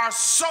from our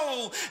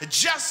soul,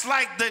 just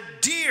like the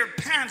deer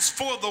pants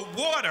for the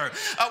water.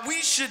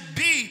 We should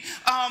be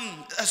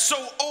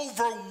so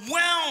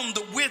overwhelmed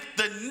with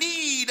the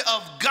need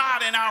of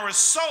God in our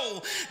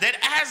soul that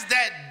as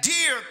that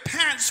deer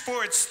pants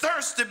for its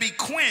thirst to be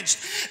quenched,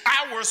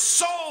 our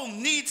soul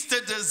needs to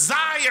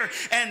desire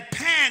and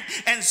pant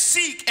and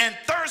seek and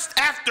thirst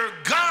after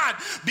God,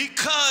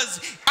 because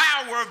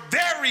our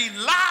very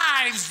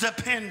lives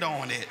depend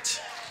on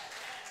it.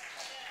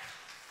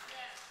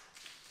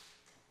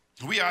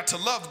 We are to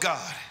love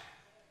God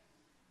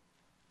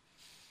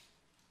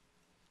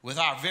with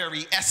our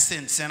very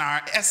essence, and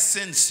our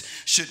essence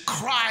should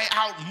cry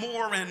out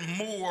more and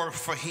more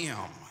for him.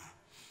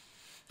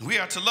 We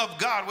are to love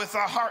God with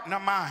our heart and our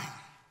mind.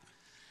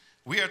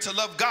 We are to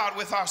love God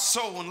with our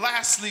soul. And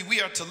lastly,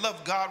 we are to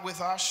love God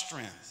with our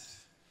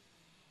strength.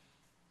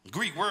 The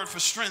Greek word for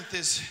strength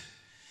is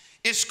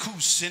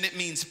ischus, and it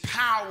means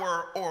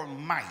power or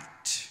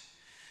might.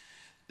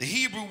 The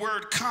Hebrew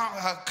word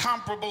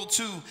comparable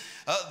to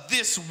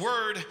this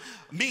word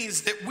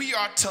means that we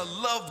are to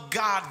love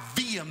God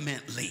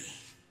vehemently,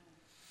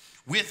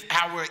 with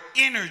our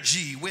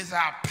energy, with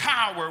our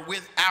power,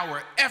 with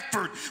our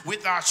effort,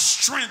 with our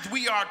strength.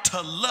 We are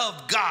to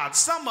love God.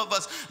 Some of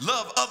us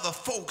love other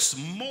folks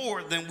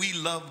more than we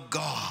love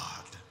God.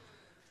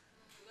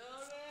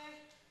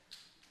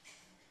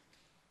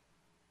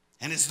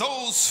 And it's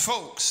those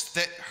folks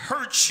that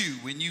hurt you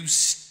when you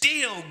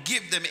still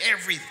give them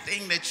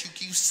everything that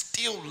you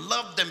still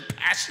love them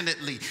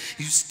passionately.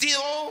 You still,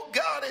 oh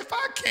God, if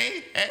I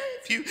can't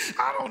have you,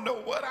 I don't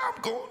know what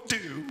I'm going to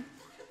do.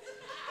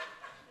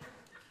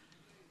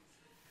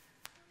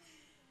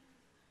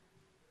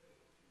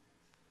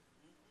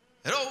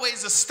 It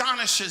always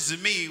astonishes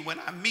me when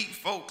I meet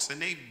folks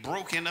and they've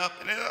broken up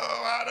and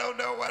I don't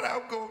know what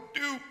I'm going to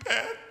do,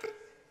 Pastor.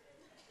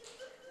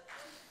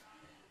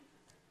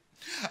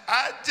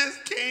 I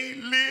just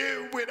can't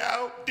live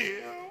without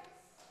them.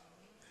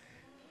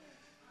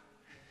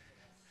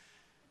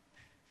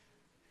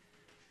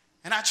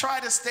 And I try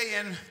to stay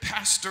in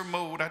pastor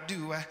mode. I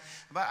do.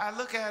 But I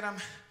look at them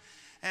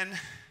and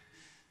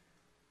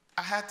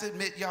I have to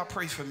admit, y'all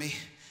pray for me.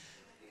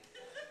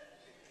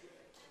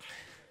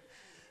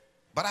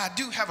 But I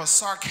do have a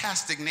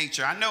sarcastic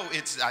nature. I know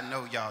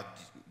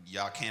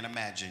y'all can't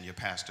imagine your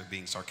pastor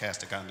being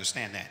sarcastic. I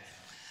understand that.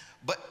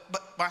 But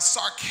my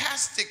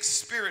sarcastic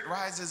spirit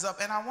rises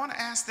up, and I want to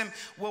ask them,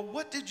 well,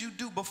 what did you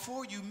do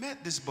before you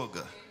met this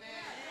booger?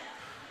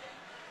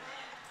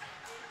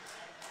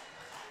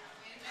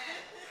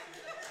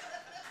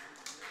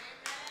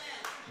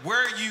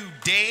 Were you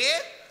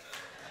dead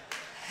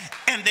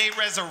and they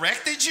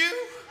resurrected you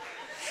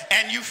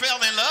and you fell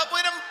in love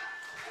with them?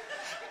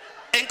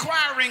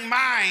 Inquiring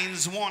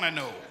minds want to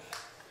know.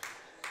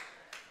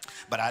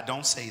 But I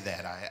don't say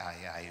that.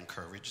 I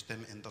encourage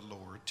them in the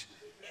Lord.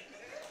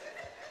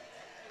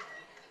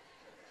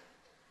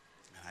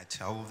 And I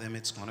tell them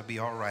it's going to be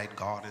all right.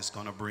 God is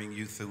going to bring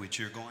you through it.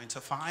 You're going to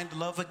find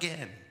love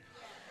again.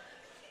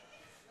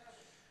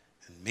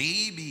 And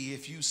maybe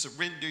if you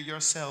surrender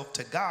yourself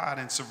to God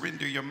and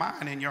surrender your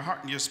mind and your heart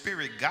and your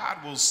spirit,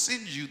 God will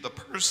send you the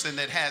person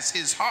that has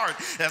his heart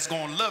that's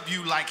going to love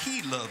you like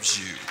he loves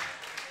you.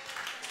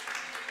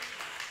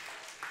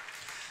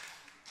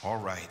 All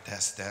right,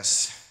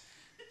 that's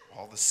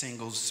all the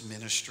singles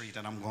ministry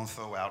that I'm going to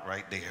throw out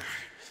right there.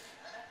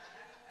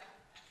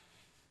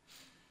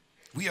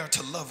 We are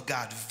to love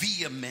God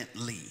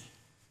vehemently.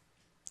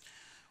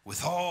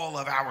 With all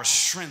of our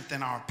strength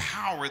and our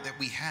power that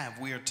we have,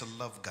 we are to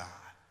love God.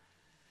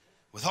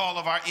 With all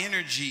of our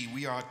energy,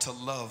 we are to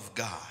love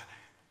God.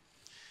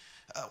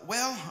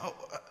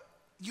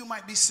 You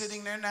might be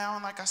sitting there now,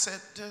 and like I said,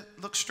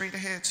 look straight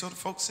ahead so the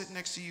folks sitting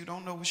next to you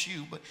don't know it's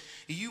you, but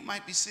you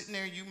might be sitting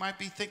there, you might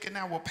be thinking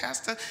now, well,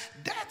 Pastor,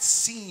 that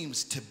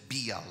seems to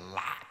be a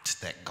lot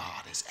that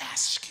God is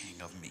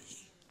asking of me.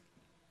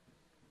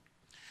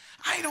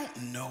 I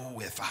don't know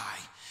if I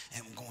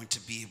am going to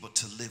be able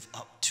to live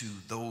up to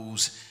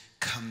those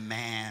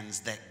commands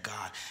that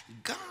God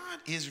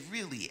is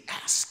really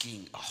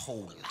asking a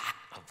whole lot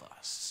of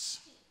us.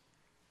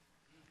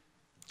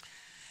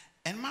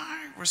 And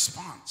my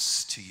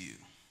response to you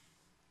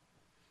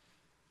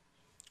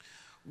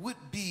would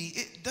be,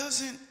 it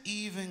doesn't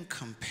even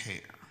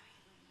compare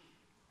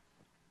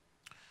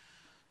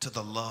to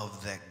the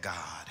love that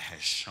God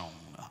has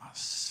shown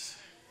us.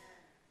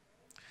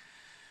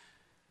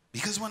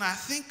 Because when I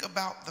think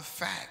about the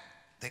fact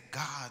that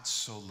God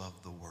so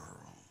loved the world,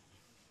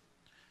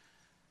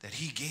 that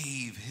he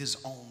gave his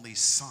only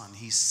son,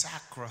 he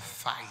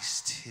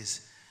sacrificed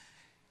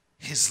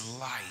his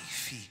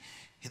life,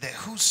 that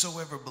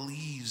whosoever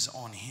believes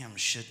on him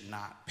should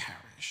not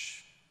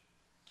perish,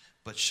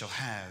 but shall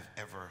have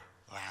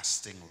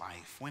everlasting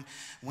life.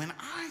 When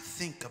I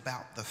think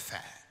about the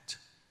fact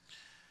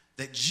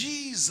that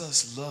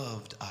Jesus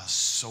loved us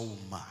so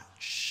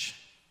much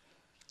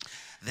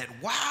that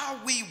while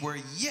we were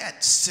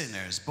yet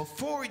sinners,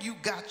 before you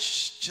got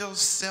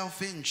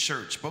yourself in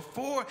church,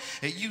 before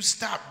you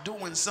stopped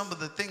doing some of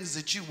the things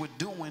that you were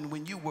doing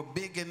when you were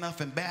big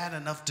enough and bad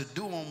enough to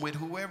do them with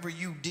whoever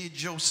you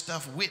did your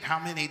stuff with, how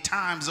many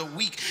times a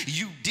week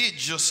you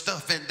did your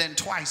stuff, and then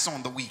twice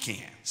on the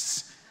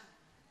weekends,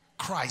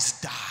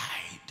 Christ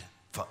died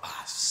for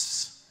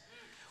us.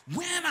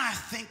 When I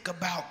think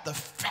about the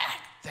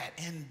fact that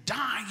in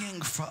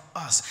dying for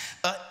us,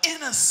 an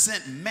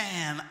innocent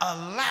man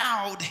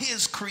allowed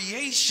his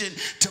creation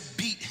to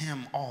beat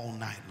him all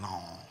night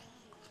long.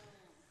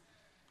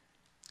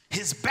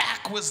 His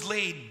back was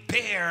laid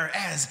bare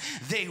as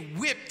they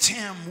whipped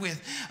him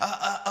with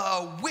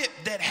a whip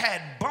that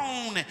had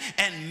bone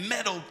and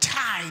metal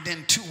tied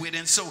into it.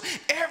 And so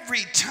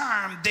every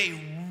time they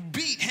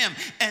beat him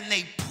and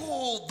they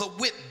pulled the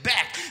whip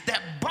back,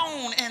 that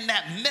bone and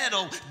that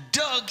metal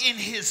dug in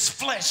his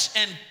flesh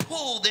and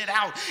pulled it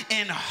out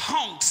in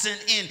hunks and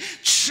in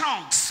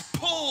chunks,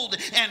 pulled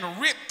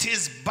and ripped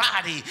his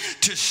body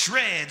to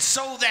shreds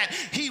so that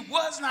he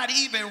was not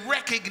even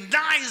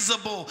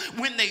recognizable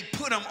when they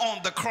put him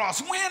on the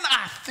cross. When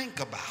I think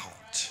about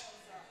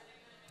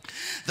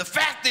the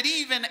fact that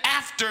even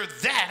after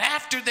that,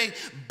 after they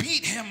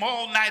beat him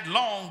all night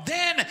long,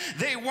 then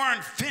they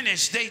weren't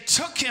finished. They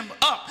took him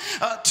up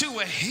to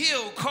a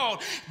hill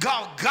called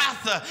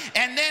Golgotha,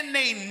 and then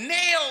they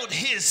nailed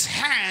his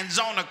hands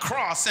on a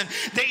cross, and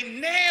they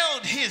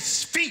nailed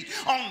his feet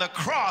on the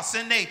cross,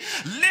 and they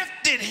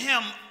lifted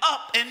him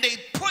up, and they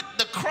put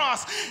the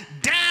cross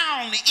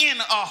down in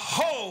a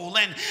hole,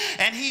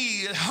 and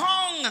he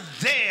hung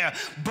there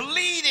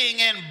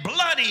bleeding and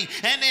bloody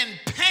and in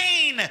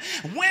pain.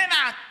 When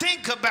I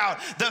think about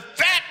the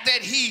fact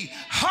that he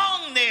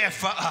hung there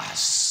for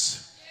us,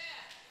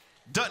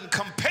 doesn't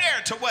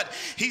compare to what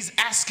he's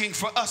asking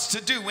for us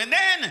to do. And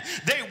then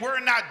they were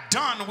not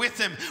done with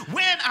him.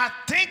 When I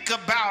think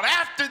about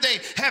after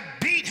they have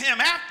beat him,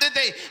 after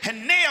they had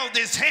nailed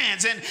his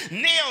hands and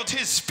nailed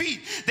his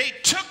feet, they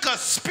took a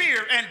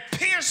spear and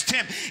pierced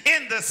him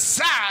in the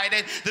side.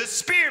 And the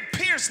spear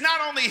pierced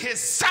not only his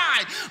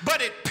side, but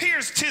it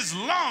pierced his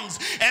lungs,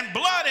 and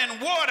blood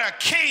and water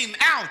came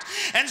out.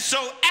 And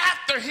so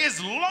after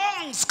his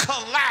lungs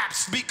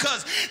collapsed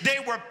because they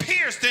were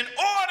pierced, in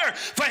order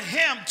for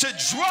him to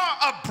draw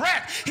a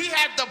breath, he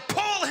had to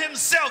pull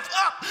himself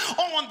up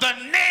on the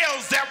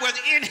nails that were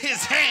in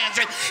his hands,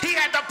 and he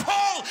had to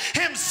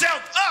pull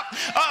himself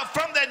up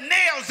from the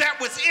nails that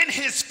was in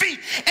his feet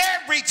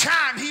every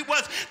time he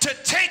was to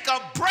take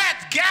a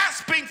breath,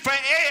 gasping for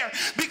air,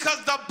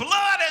 because the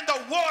blood and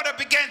the water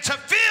began to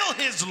fill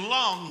his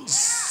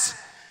lungs,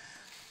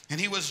 and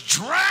he was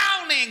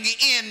drowning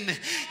in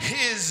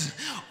his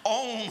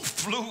own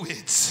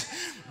fluids.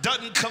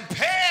 Doesn't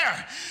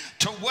compare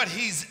to what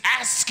he's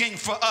asking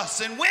for us.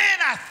 And when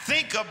I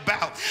think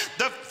about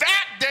the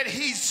fact that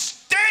he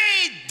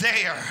stayed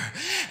there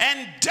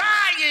and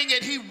dying,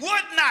 and he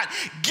would not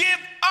give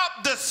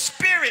up the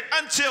spirit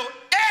until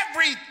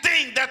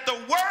everything that the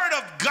word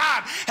of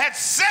God had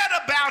said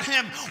about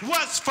him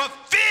was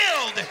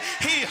fulfilled.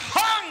 He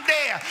hung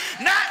there,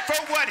 not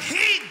for what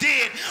he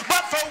did,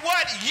 but for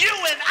what you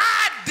and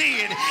I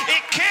did.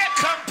 It can't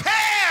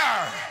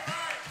compare.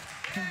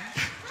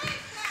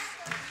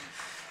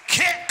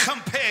 Can't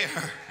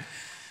compare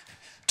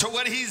to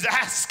what he's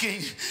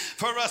asking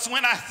for us.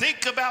 When I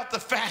think about the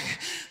fact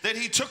that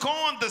he took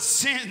on the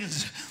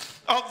sins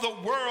of the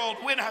world,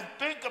 when I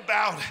think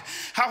about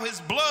how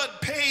his blood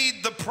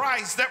paid the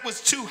price that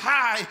was too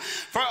high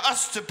for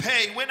us to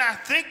pay, when I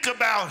think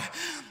about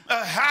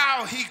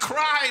how he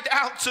cried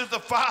out to the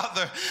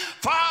Father,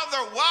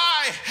 Father,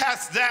 why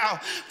hast thou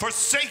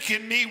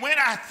forsaken me? When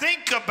I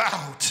think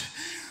about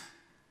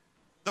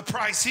the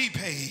price he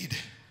paid,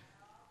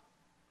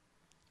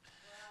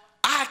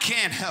 I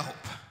can't help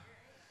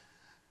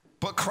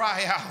but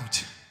cry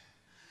out,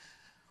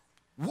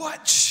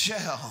 what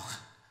shall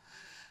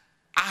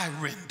I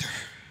render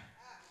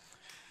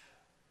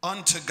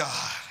unto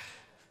God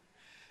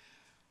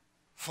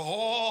for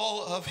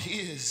all of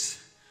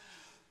his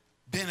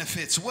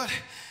benefits? What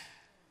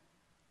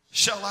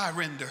shall I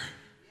render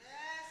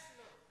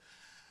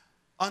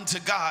unto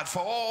God for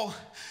all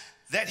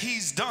that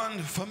he's done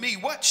for me?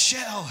 What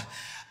shall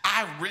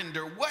I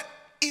render? What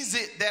is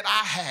it that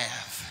I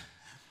have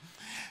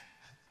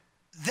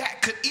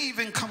that could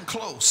even come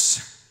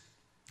close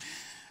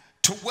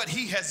to what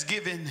he has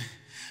given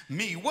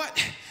me? What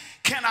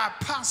can I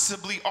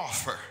possibly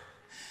offer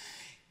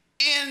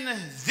in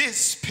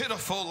this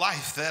pitiful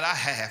life that I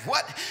have?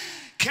 What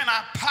can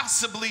I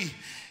possibly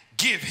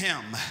give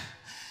him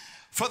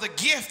for the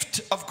gift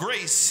of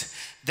grace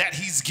that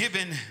he's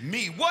given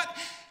me? What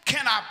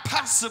can I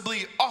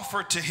possibly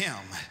offer to him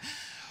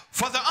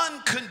for the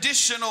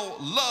unconditional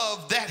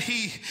love that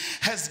he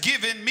has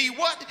given me?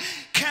 What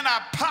can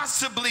I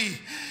possibly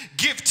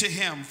give to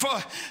him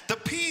for the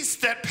peace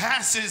that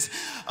passes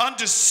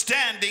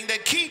understanding,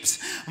 that keeps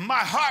my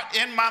heart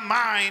and my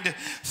mind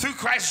through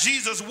Christ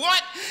Jesus?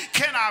 What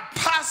can I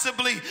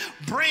possibly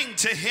bring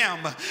to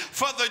him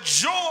for the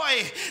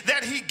joy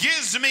that he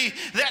gives me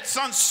that's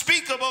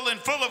unspeakable and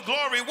full of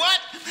glory? What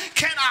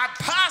can I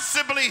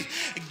possibly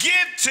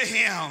give to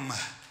him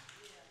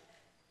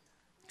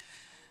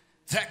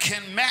that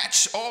can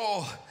match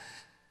all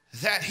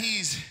that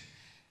he's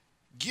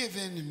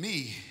given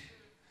me?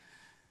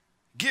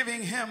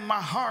 Giving him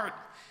my heart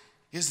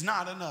is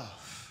not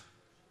enough.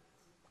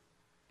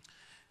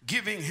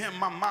 Giving him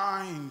my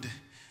mind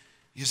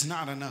is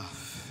not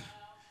enough.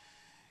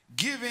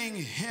 Giving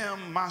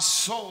him my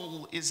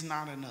soul is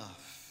not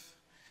enough.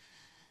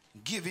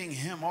 Giving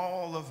him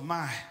all of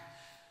my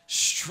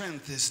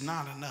strength is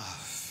not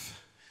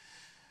enough.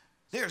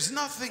 There's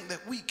nothing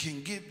that we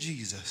can give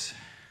Jesus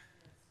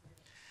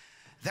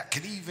that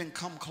can even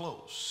come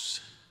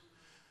close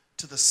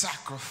to the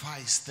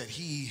sacrifice that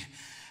he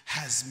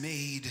has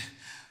made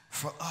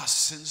for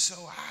us. And so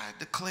I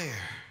declare,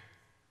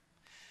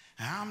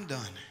 and I'm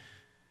done,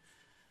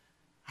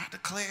 I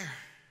declare,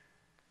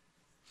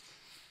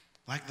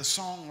 like the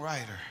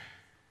songwriter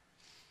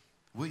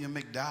William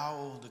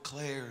McDowell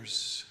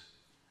declares,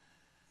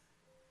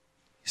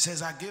 he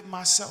says, I give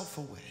myself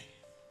away.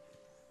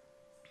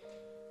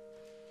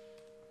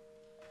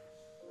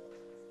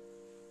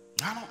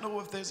 I don't know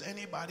if there's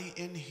anybody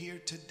in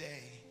here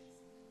today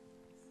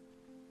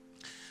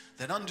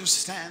that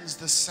understands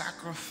the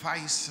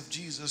sacrifice of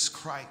Jesus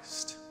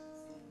Christ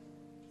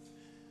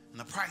and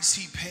the price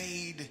he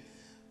paid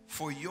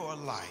for your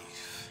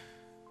life.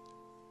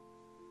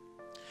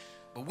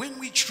 But when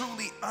we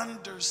truly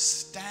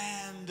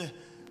understand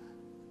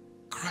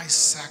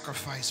Christ's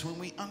sacrifice, when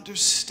we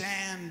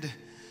understand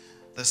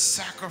the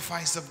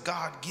sacrifice of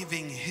God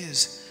giving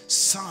his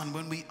son,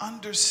 when we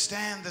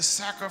understand the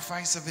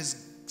sacrifice of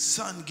his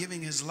son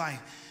giving his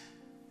life,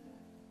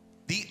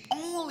 the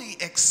only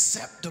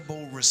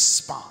acceptable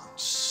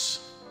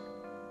response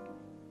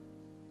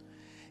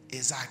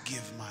is I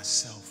give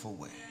myself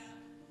away.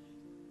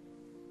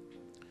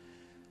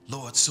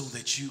 Lord, so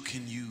that you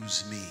can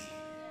use me.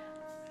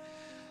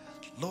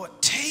 Lord,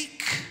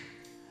 take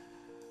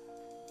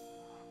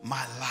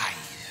my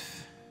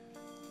life.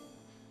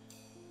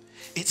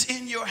 It's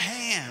in your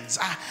hands.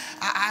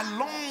 I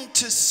long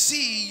to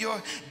see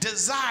your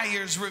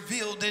desires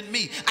revealed in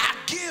me. I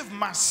give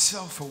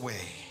myself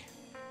away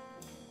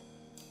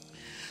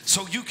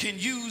so you can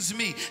use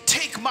me.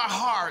 Take my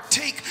heart,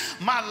 take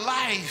my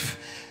life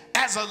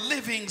as a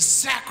living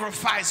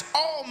sacrifice.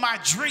 All my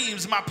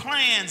dreams, my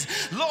plans,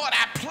 Lord,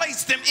 I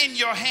place them in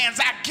your hands.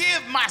 I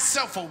give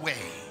myself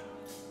away,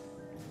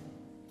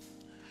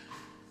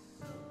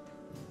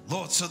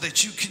 Lord, so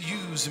that you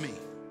can use me.